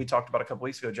 geez, we talked about a couple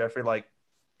weeks ago, Jeffrey, like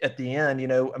at the end,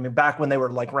 I mean, back when they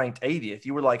were like ranked 80th,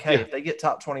 you were like, hey, if they get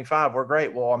top 25, we're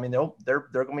great. Well, I mean, they're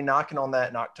going to be knocking on that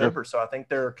in October. So I think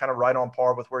they're kind of right on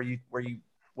par with where you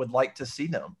would like to see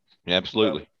them. Yeah,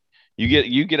 absolutely.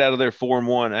 You get out of there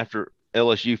 4-1 after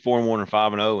LSU 4-1 or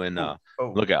 5-0,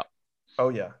 and look out. Oh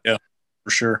yeah, for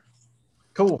sure.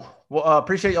 Cool. Well,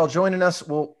 appreciate y'all joining us.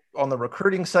 Well, on the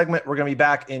recruiting segment, we're going to be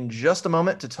back in just a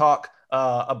moment to talk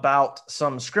about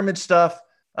some scrimmage stuff.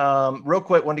 Real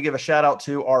quick, wanted to give a shout out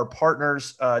to our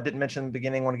partners. Didn't mention in the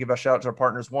beginning, want to give a shout out to our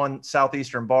partners. One,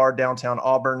 Southeastern Bar, downtown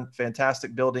Auburn,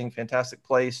 fantastic building, fantastic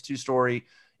place, 2-story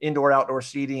indoor, outdoor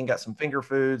seating, got some finger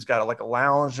foods, got like a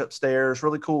lounge upstairs,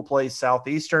 really cool place,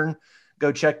 Southeastern.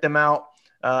 Go check them out.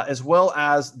 As well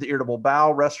as the Irritable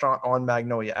Bao restaurant on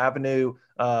Magnolia Avenue,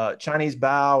 Chinese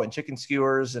bao and chicken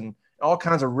skewers and all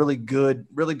kinds of really good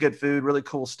food, really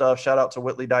cool stuff. Shout out to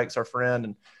Whitley Dykes, our friend,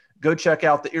 and go check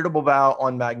out the Irritable Bao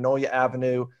on Magnolia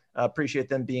Avenue. Appreciate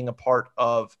them being a part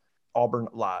of Auburn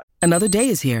Live. Another day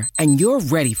is here and you're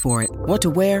ready for it. What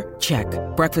to wear? Check.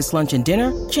 Breakfast, lunch, and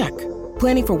dinner? Check.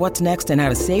 Planning for what's next and how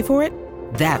to save for it?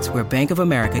 That's where Bank of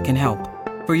America can help.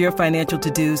 For your financial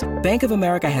to-dos, Bank of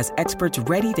America has experts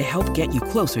ready to help get you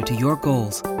closer to your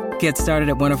goals. Get started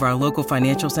at one of our local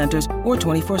financial centers or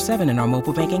 24/7 in our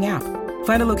mobile banking app.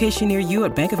 Find a location near you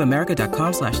at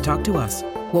bankofamerica.com/talktous.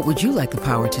 What would you like the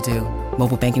power to do?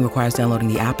 Mobile banking requires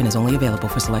downloading the app and is only available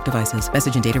for select devices.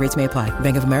 Message and data rates may apply.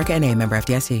 Bank of America NA, member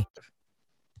FDIC.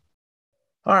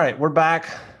 All right, we're back.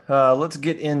 Let's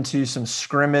get into some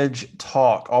scrimmage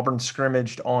talk. Auburn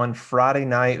scrimmaged on Friday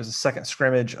night. It was the second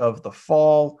scrimmage of the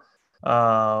fall.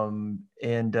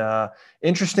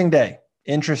 Interesting day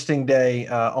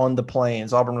on the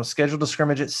Plains. Auburn was scheduled to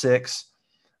scrimmage at 6.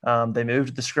 They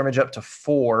moved the scrimmage up to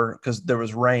 4 because there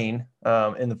was rain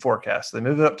in the forecast. They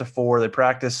moved it up to 4. They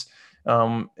practiced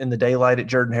in the daylight at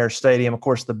Jordan-Hare Stadium. Of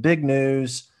course, the big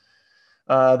news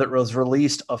that was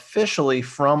released officially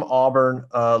from Auburn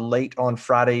late on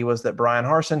Friday was that Brian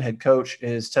Harsin, head coach,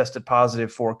 is tested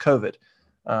positive for COVID.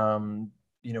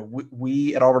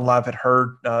 We at Auburn Live had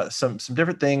heard some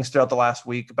different things throughout the last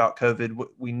week about COVID.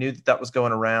 We knew that was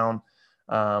going around.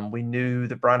 We knew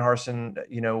that Brian Harsin,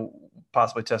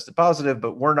 possibly tested positive,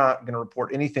 but we're not going to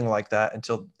report anything like that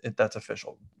until that's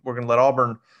official. We're going to let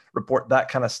Auburn report that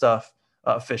kind of stuff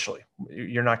officially.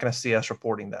 You're not going to see us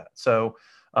reporting that. So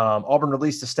Auburn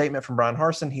released a statement from Brian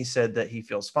Harsin. He said that he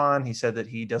feels fine. He said that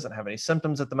he doesn't have any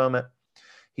symptoms at the moment.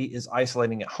 He is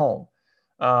isolating at home.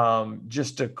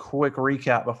 Just a quick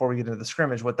recap before we get into the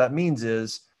scrimmage. What that means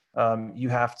is Auburn's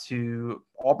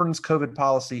COVID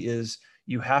policy is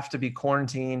you have to be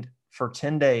quarantined for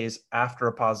 10 days after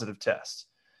a positive test.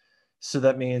 So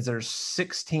that means there's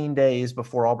 16 days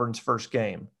before Auburn's first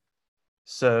game.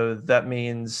 So that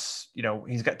means,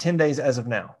 he's got 10 days as of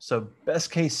now. So best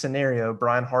case scenario,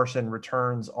 Brian Harsin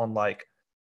returns on Monday,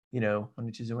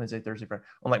 Tuesday, Wednesday, Thursday, Friday,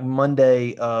 on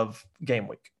Monday of game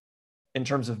week in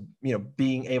terms of,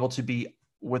 being able to be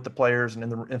with the players and in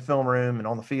the film room and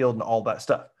on the field and all that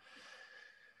stuff.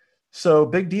 So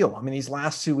big deal. I mean, these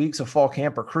last 2 weeks of fall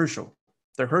camp are crucial.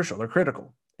 They're crucial. They're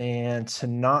critical. And to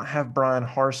not have Brian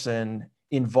Harsin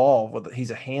involved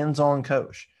he's a hands-on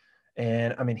coach.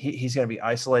 And I mean, he's going to be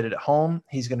isolated at home.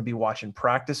 He's going to be watching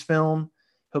practice film.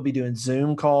 He'll be doing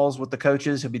Zoom calls with the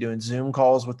coaches. He'll be doing Zoom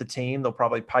calls with the team. They'll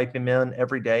probably pipe him in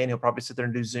every day, and he'll probably sit there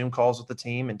and do Zoom calls with the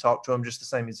team and talk to them just the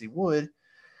same as he would.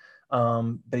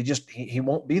 But he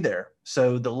won't be there.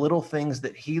 So the little things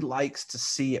that he likes to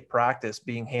see at practice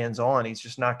being hands-on,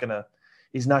 he's not going to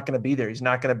be there. He's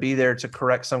not going to be there to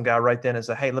correct some guy right then and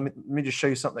say, hey, let me just show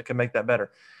you something that can make that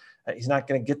better. He's not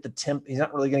going to get he's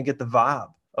not really going to get the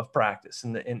vibe of practice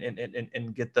and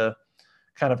get the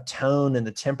kind of tone and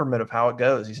the temperament of how it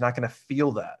goes. He's not going to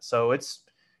feel that. So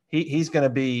he's going to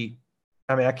be,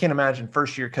 I can't imagine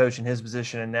first year coach in his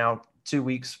position and now 2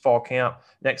 weeks fall camp,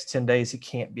 next 10 days, he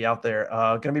can't be out there.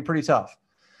 Going to be pretty tough.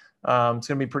 It's going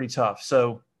to be pretty tough.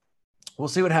 So we'll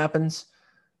see what happens.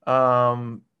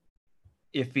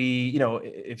 If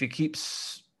he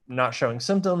keeps not showing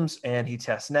symptoms and he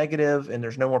tests negative and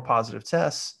there's no more positive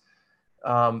tests,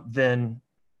 then,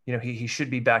 he should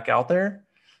be back out there.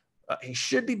 He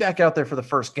should be back out there for the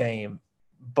first game,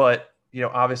 but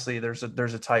obviously there's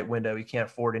a tight window. He can't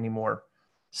afford any more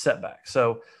setbacks.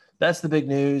 So that's the big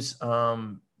news.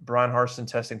 Brian Harsin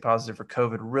testing positive for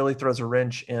COVID really throws a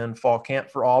wrench in fall camp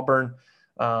for Auburn.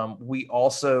 We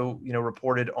also,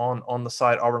 reported on the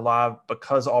site Auburn Live,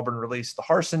 because Auburn released the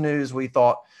Harsin news. We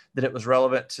thought that it was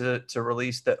relevant to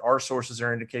release that our sources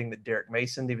are indicating that Derek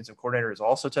Mason, defensive coordinator, has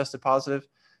also tested positive.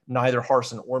 Neither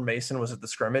Harsin or Mason was at the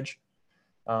scrimmage.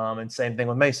 And same thing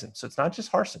with Mason. So it's not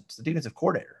just Harsin, it's the defensive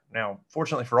coordinator. Now,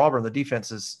 fortunately for Auburn, the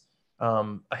defense is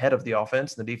ahead of the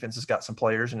offense. The defense has got some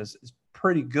players and is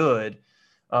pretty good.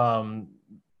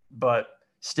 But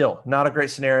still not a great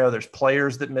scenario. There's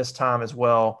players that miss time as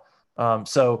well.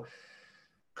 So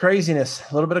craziness,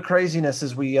 a little bit of craziness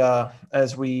as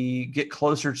we get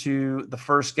closer to the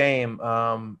first game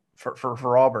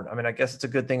for Auburn. I mean, I guess it's a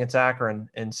good thing it's Akron.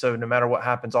 And so no matter what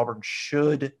happens, Auburn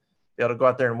should be able to go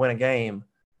out there and win a game.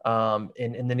 And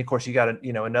then of course you got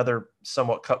another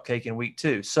somewhat cupcake in week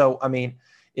 2. So, I mean,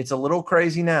 it's a little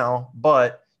crazy now,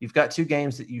 but you've got 2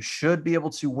 games that you should be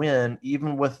able to win,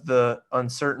 even with the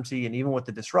uncertainty and even with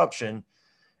the disruption.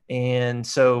 And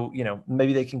so,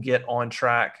 maybe they can get on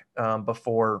track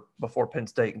before Penn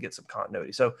State can get some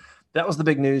continuity. So that was the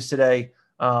big news today.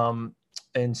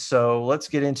 And so let's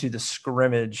get into the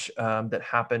scrimmage that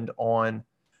happened on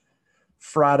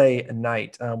Friday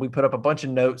night. We put up a bunch of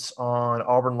notes on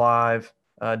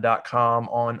auburnlive.com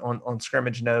on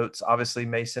scrimmage notes. Obviously,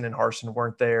 Mason and Harsin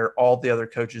weren't there. All the other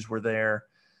coaches were there.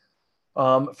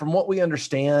 From what we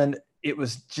understand, it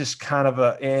was just kind of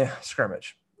a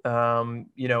scrimmage.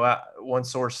 One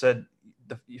source said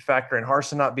you factor in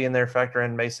Harsin not being there, factor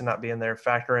in Mason not being there,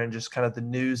 factor in just kind of the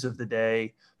news of the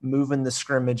day, moving the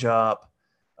scrimmage up,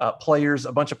 a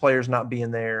bunch of players not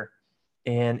being there.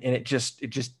 And it just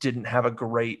didn't have a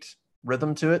great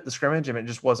rhythm to it, the scrimmage. I mean, it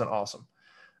just wasn't awesome,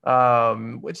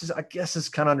 which is, I guess, is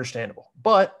kind of understandable.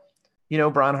 But,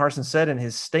 Brian Harsin said in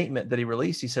his statement that he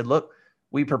released, he said, look,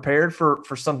 we prepared for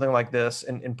something like this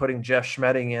and putting Jeff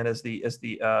Schmedding in as the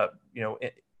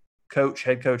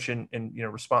head coach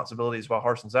and responsibilities while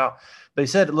Harsin's out. But he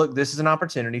said, look, this is an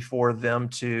opportunity for them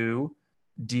to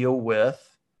deal with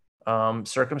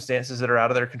circumstances that are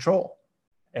out of their control.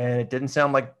 And it didn't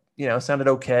sound like, sounded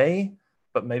okay,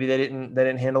 but maybe they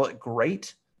didn't handle it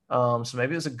great. So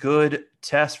maybe it was a good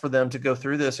test for them to go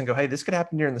through this and go, hey, this could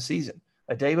happen during the season.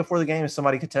 A day before the game,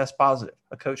 somebody could test positive.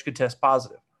 A coach could test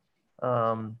positive.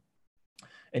 And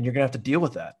you're going to have to deal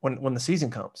with that when the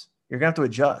season comes. You're going to have to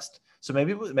adjust. So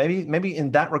maybe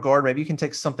in that regard, maybe you can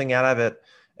take something out of it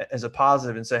as a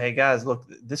positive and say, hey guys, look,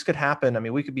 this could happen. I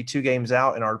mean, we could be 2 games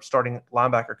out and our starting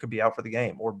linebacker could be out for the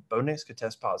game, or Bo Nix could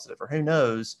test positive, or who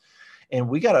knows. And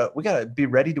we gotta be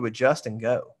ready to adjust and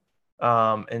go.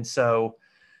 And so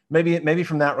maybe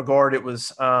from that regard, it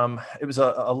was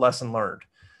a lesson learned.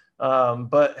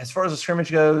 But as far as the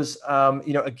scrimmage goes,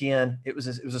 again, it was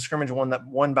a scrimmage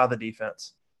won by the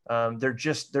defense. They're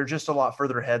just a lot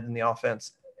further ahead than the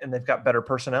offense, and they've got better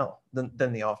personnel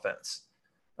than the offense.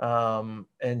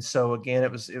 And so again,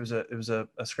 it was a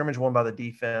scrimmage won by the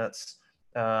defense.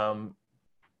 A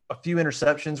few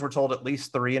interceptions. We're told at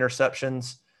least 3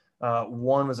 interceptions.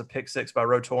 One was a pick 6 by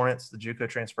Ro Torrance, the JUCO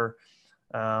transfer.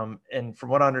 And from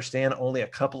what I understand, only a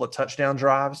couple of touchdown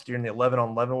drives during the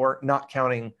 11-on-11 work, not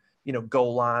counting,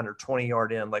 goal line or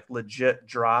 20-yard in, like legit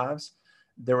drives.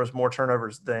 There was more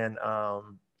turnovers than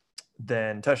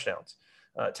touchdowns.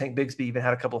 Tank Bigsby even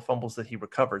had a couple of fumbles that he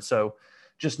recovered. So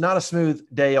just not a smooth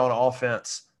day on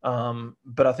offense.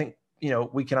 But I think,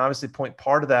 we can obviously point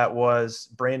part of that was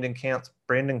Brandon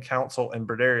Council and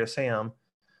Bradarius Ham,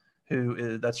 who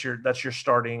is that's your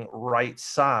starting right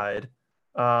side,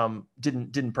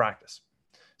 didn't practice.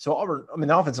 So Auburn,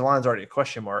 the offensive line is already a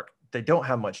question mark. They don't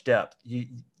have much depth.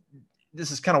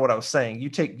 This is kind of what I was saying. You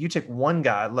take one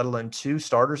guy, let alone 2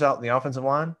 starters out in the offensive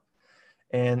line,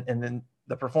 and then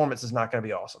the performance is not going to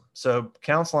be awesome. So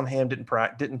Council and Ham didn't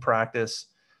practice.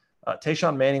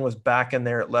 Tayshawn Manning was back in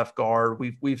there at left guard.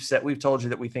 We've told you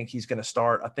that we think he's going to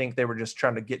start. I think they were just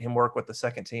trying to get him work with the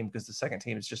second team because the second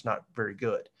team is just not very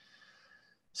good.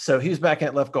 So he was back in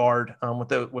at left guard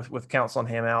with Council and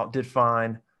Ham out. Did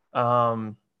fine.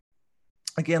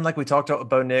 Again, like we talked about with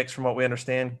Bo Nix, from what we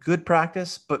understand, good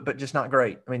practice, but just not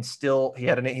great. Still he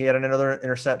had another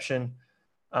interception.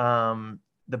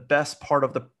 The best part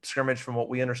of the scrimmage, from what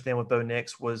we understand with Bo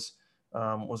Nix, was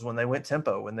when they went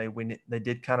tempo, when they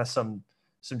did kind of some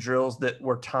drills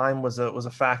where time was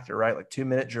a factor, right? Like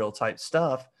 2-minute drill type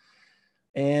stuff.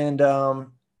 And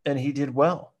he did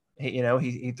well.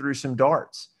 He threw some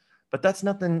darts, but that's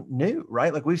nothing new,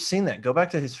 right? Like we've seen that. Go back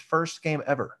to his first game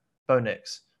ever, Bo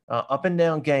Nix, up and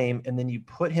down game. And then you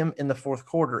put him in the fourth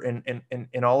quarter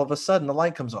and all of a sudden the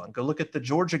light comes on. Go look at the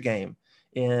Georgia game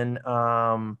in,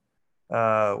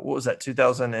 what was that?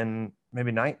 2000 and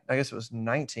maybe 9, I guess it was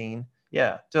 19.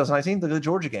 Yeah. 2019, the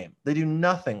Georgia game. They do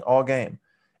nothing all game.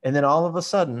 And then all of a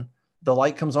sudden, the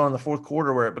light comes on in the fourth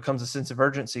quarter where it becomes a sense of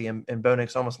urgency, and Bo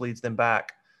Nix almost leads them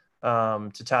back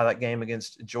to tie that game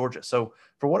against Georgia. So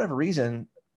for whatever reason,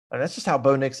 and that's just how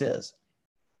Bo Nix is.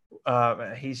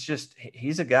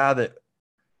 He's a guy that,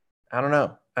 I don't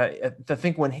know. I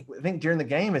think during the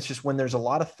game, it's just when there's a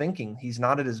lot of thinking, he's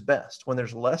not at his best. When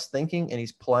there's less thinking and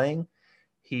he's playing,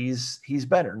 he's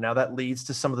better. Now that leads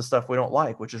to some of the stuff we don't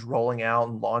like, which is rolling out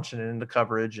and launching it into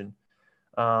coverage. And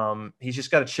he's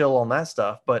just got to chill on that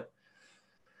stuff. But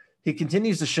he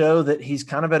continues to show that he's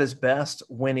kind of at his best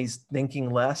when he's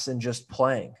thinking less and just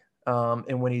playing.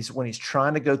 And when he's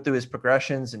trying to go through his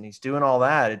progressions and he's doing all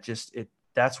that,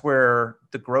 that's where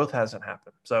the growth hasn't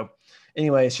happened. So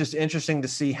anyway, it's just interesting to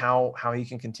see how he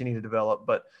can continue to develop,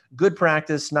 but good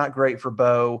practice, not great for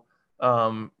Bo,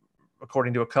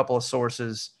 according to a couple of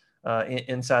sources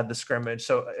inside the scrimmage.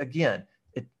 So again,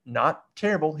 not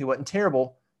terrible. He wasn't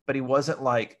terrible, but he wasn't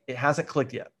like, it hasn't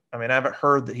clicked yet. I mean, I haven't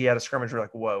heard that he had a scrimmage where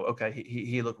like, whoa, okay,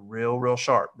 he looked real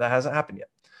sharp. That hasn't happened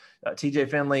yet. TJ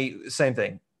Finley, same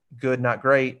thing. Good, not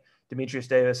great. Demetrius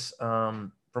Davis,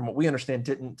 from what we understand,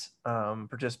 didn't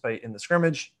participate in the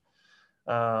scrimmage.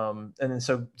 And then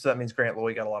so that means Grant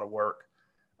Loy got a lot of work.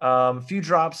 Few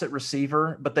drops at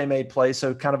receiver, but they made plays.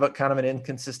 So kind of an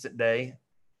inconsistent day.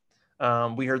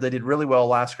 We heard they did really well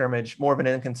last scrimmage, more of an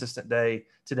inconsistent day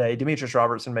today. Demetrius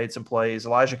Robertson made some plays.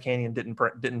 Elijah Canyon didn't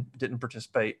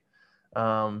participate.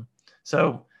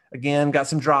 So again, got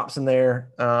some drops in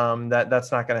there.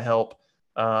 That's not going to help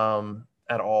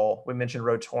at all. We mentioned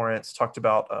Ro Torrance, talked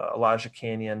about Elijah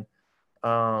Canyon.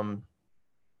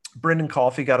 Brendan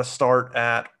Coffey got a start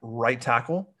at right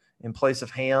tackle in place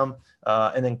of Ham.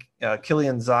 And then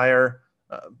Killian Zaire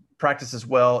practiced as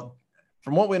well.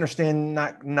 From what we understand,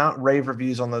 not rave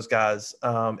reviews on those guys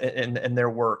and their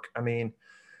work. I mean,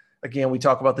 again, we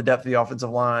talk about the depth of the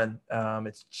offensive line.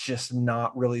 It's just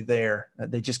not really there.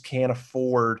 They just can't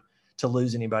afford to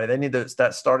lose anybody. They need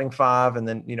that starting five, and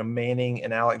then Manning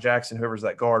and Alec Jackson, whoever's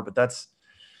that guard. But that's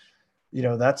you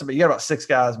got about six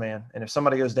guys, man. And if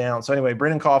somebody goes down, so anyway,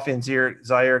 Brendan Coffey and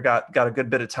Zaire got a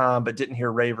good bit of time, but didn't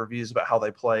hear rave reviews about how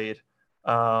they played.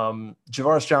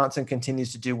 Javaris Johnson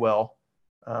continues to do well.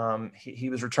 He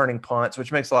was returning punts,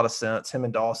 which makes a lot of sense. Him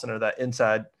and Dawson are that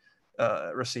inside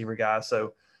receiver guy.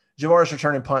 So Javaris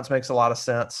returning punts makes a lot of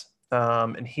sense.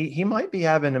 And he might be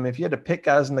having them. If you had to pick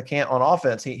guys in the camp on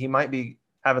offense, he might be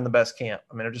having the best camp.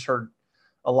 I mean, I've just heard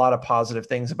a lot of positive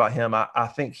things about him. I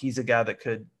think he's a guy that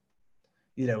could,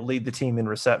 lead the team in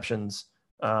receptions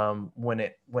when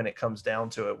it comes down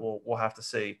to it. We'll have to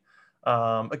see.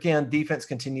 Again, defense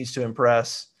continues to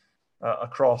impress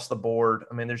across the board.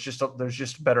 I mean, there's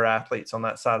just better athletes on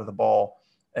that side of the ball.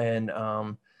 And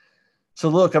so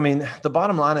look, I mean, the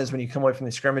bottom line is when you come away from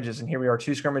these scrimmages, and here we are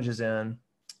 2 scrimmages in,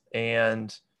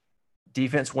 and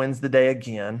defense wins the day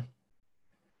again.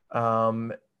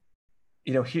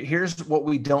 Here's what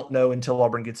we don't know until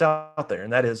Auburn gets out there.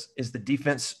 And that is the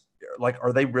defense,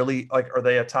 are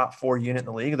they a top 4 unit in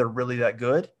the league? They're really that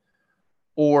good?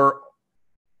 Or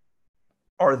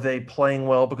are they playing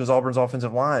well because Auburn's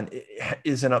offensive line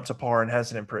isn't up to par and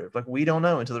hasn't improved? We don't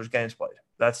know until there's games played.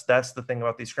 That's the thing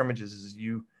about these scrimmages is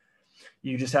you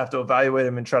just have to evaluate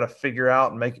them and try to figure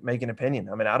out and make an opinion.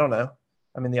 I mean, I don't know.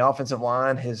 I mean, the offensive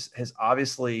line has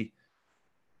obviously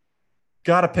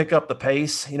got to pick up the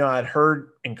pace. I'd heard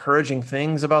encouraging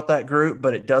things about that group,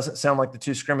 but it doesn't sound like the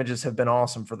 2 scrimmages have been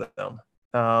awesome for them.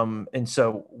 And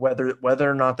so whether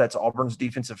or not that's Auburn's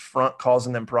defensive front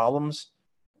causing them problems,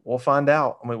 we'll find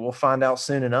out. I mean, we'll find out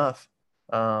soon enough.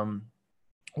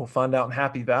 We'll find out in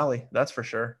Happy Valley, that's for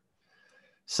sure.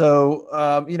 So,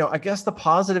 I guess the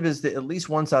positive is that at least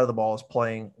one side of the ball is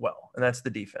playing well, and that's the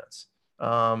defense.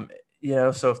 So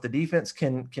if the defense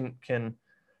can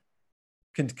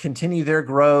continue their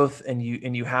growth, and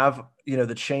you have,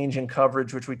 the change in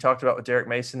coverage, which we talked about with Derek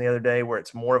Mason the other day, where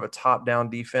it's more of a top-down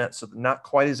defense, so not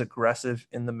quite as aggressive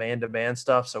in the man-to-man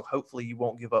stuff. So hopefully you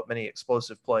won't give up many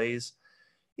explosive plays.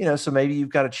 So maybe you've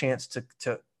got a chance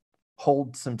to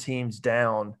hold some teams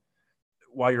down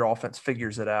while your offense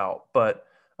figures it out. But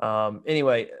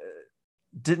anyway,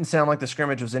 didn't sound like the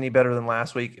scrimmage was any better than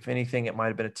last week. If anything, it might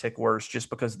have been a tick worse just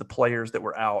because of the players that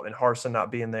were out and Harsin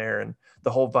not being there, and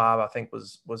the whole vibe, I think,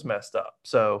 was messed up.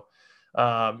 So,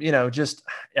 I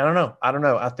don't know.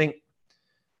 I think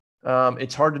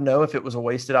it's hard to know if it was a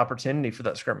wasted opportunity for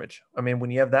that scrimmage. I mean, when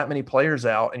you have that many players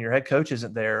out and your head coach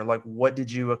isn't there, what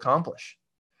did you accomplish?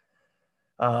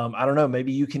 I don't know.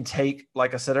 Maybe you can take,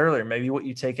 like I said earlier, maybe what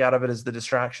you take out of it is the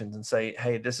distractions and say,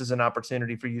 hey, this is an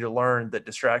opportunity for you to learn that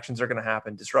distractions are going to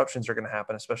happen. Disruptions are going to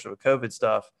happen, especially with COVID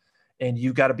stuff. And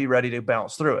you've got to be ready to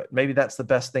bounce through it. Maybe that's the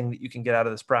best thing that you can get out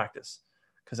of this practice.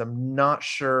 because I'm not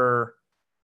sure,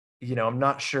 I'm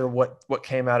not sure what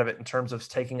came out of it in terms of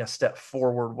taking a step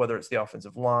forward, whether it's the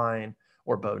offensive line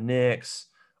or Bo Nix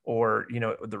or,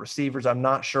 the receivers. I'm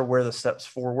not sure where the steps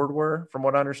forward were from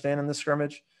what I understand in this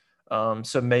scrimmage.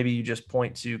 So maybe you just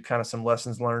point to kind of some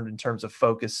lessons learned in terms of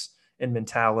focus and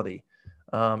mentality,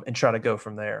 and try to go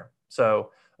from there.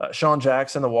 So Sean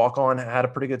Jackson, the walk-on, had a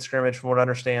pretty good scrimmage from what I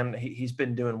understand. He's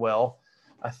been doing well.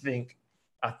 I think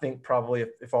probably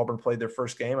if Auburn played their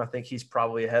first game, I think he's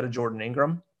probably ahead of Jordan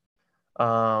Ingram.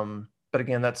 But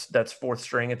again, that's fourth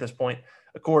string at this point.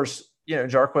 Of course,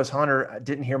 Jarquez Hunter, I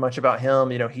didn't hear much about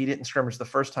him. He didn't scrimmage the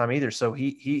first time either. So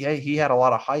he had a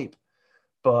lot of hype,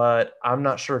 but I'm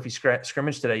not sure if he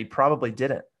scrimmaged today. He probably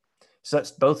didn't. So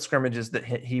that's both scrimmages that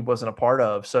he wasn't a part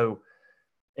of. So,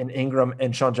 and Ingram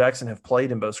and Sean Jackson have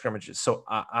played in both scrimmages. So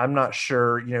I'm not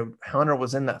sure, Hunter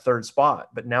was in that third spot,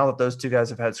 but now that those two guys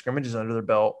have had scrimmages under their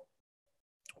belt,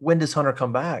 when does Hunter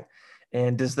come back?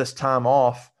 And does this time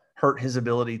off hurt his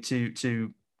ability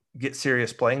to get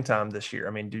serious playing time this year?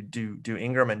 I mean, do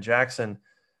Ingram and Jackson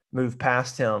move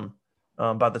past him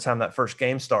by the time that first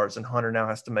game starts, and Hunter now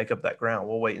has to make up that ground?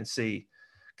 We'll wait and see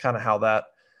kind of how that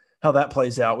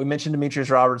plays out. We mentioned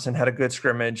Demetrius Robertson had a good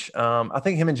scrimmage. I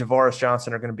think him and Javaris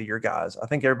Johnson are going to be your guys. I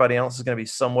think everybody else is going to be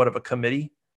somewhat of a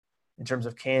committee in terms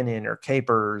of Canyon or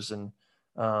Capers and,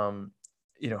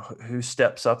 who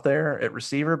steps up there at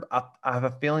receiver. I have a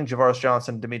feeling Javaris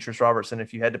Johnson, Demetrius Robertson,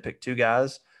 if you had to pick two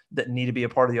guys that need to be a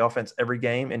part of the offense every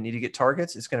game and need to get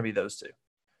targets, it's going to be those two.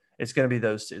 It's going to be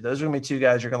those two. Those are going to be two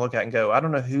guys you're going to look at and go, I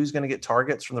don't know who's going to get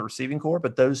targets from the receiving corps,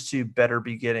 but those two better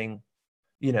be getting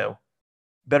the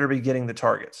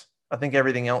targets. I think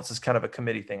everything else is kind of a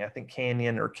committee thing. I think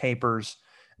Canyon or Capers,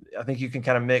 I think you can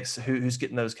kind of mix who's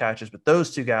getting those catches, but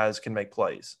those two guys can make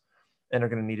plays and are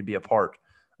going to need to be a part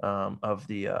of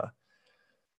the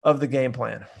game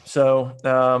plan. So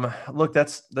look,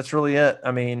 that's really it.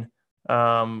 I mean,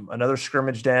 another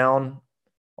scrimmage down.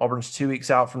 Auburn's 2 weeks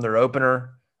out from their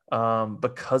opener.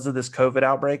 Because of this COVID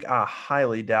outbreak, I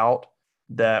highly doubt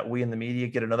that we in the media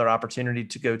get another opportunity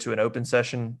to go to an open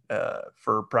session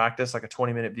for practice, like a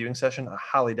 20-minute viewing session. I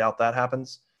highly doubt that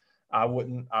happens. I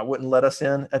wouldn't let us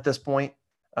in at this point.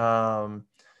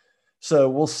 So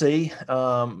we'll see.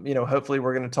 Hopefully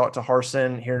we're going to talk to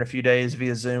Harsin here in a few days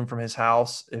via Zoom from his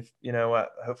house. If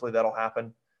hopefully that'll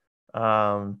happen.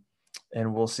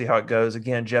 And we'll see how it goes.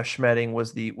 Again, Jeff Schmedding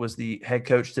was the head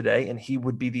coach today, and he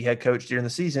would be the head coach during the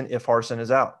season if Harsin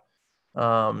is out.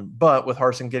 But with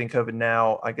Harsin getting COVID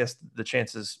now, I guess the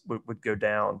chances would go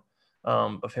down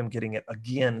of him getting it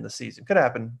again this season. Could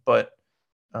happen, but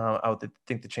I would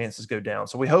think the chances go down.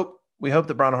 So we hope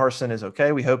that Brian Harsin is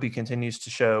okay. We hope he continues to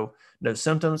show no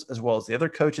symptoms, as well as the other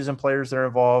coaches and players that are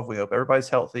involved. We hope everybody's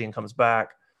healthy and comes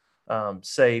back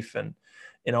safe, and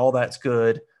all that's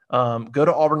good. Go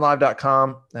to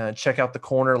auburnlive.com and check out the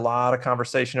corner. A lot of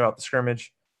conversation about the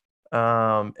scrimmage,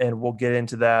 and we'll get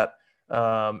into that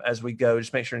as we go.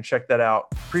 Just make sure and check that out.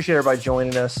 Appreciate everybody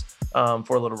joining us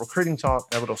for a little recruiting talk,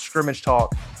 a little scrimmage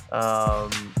talk.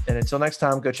 And until next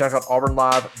time, go check out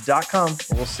auburnlive.com.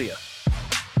 We'll see you.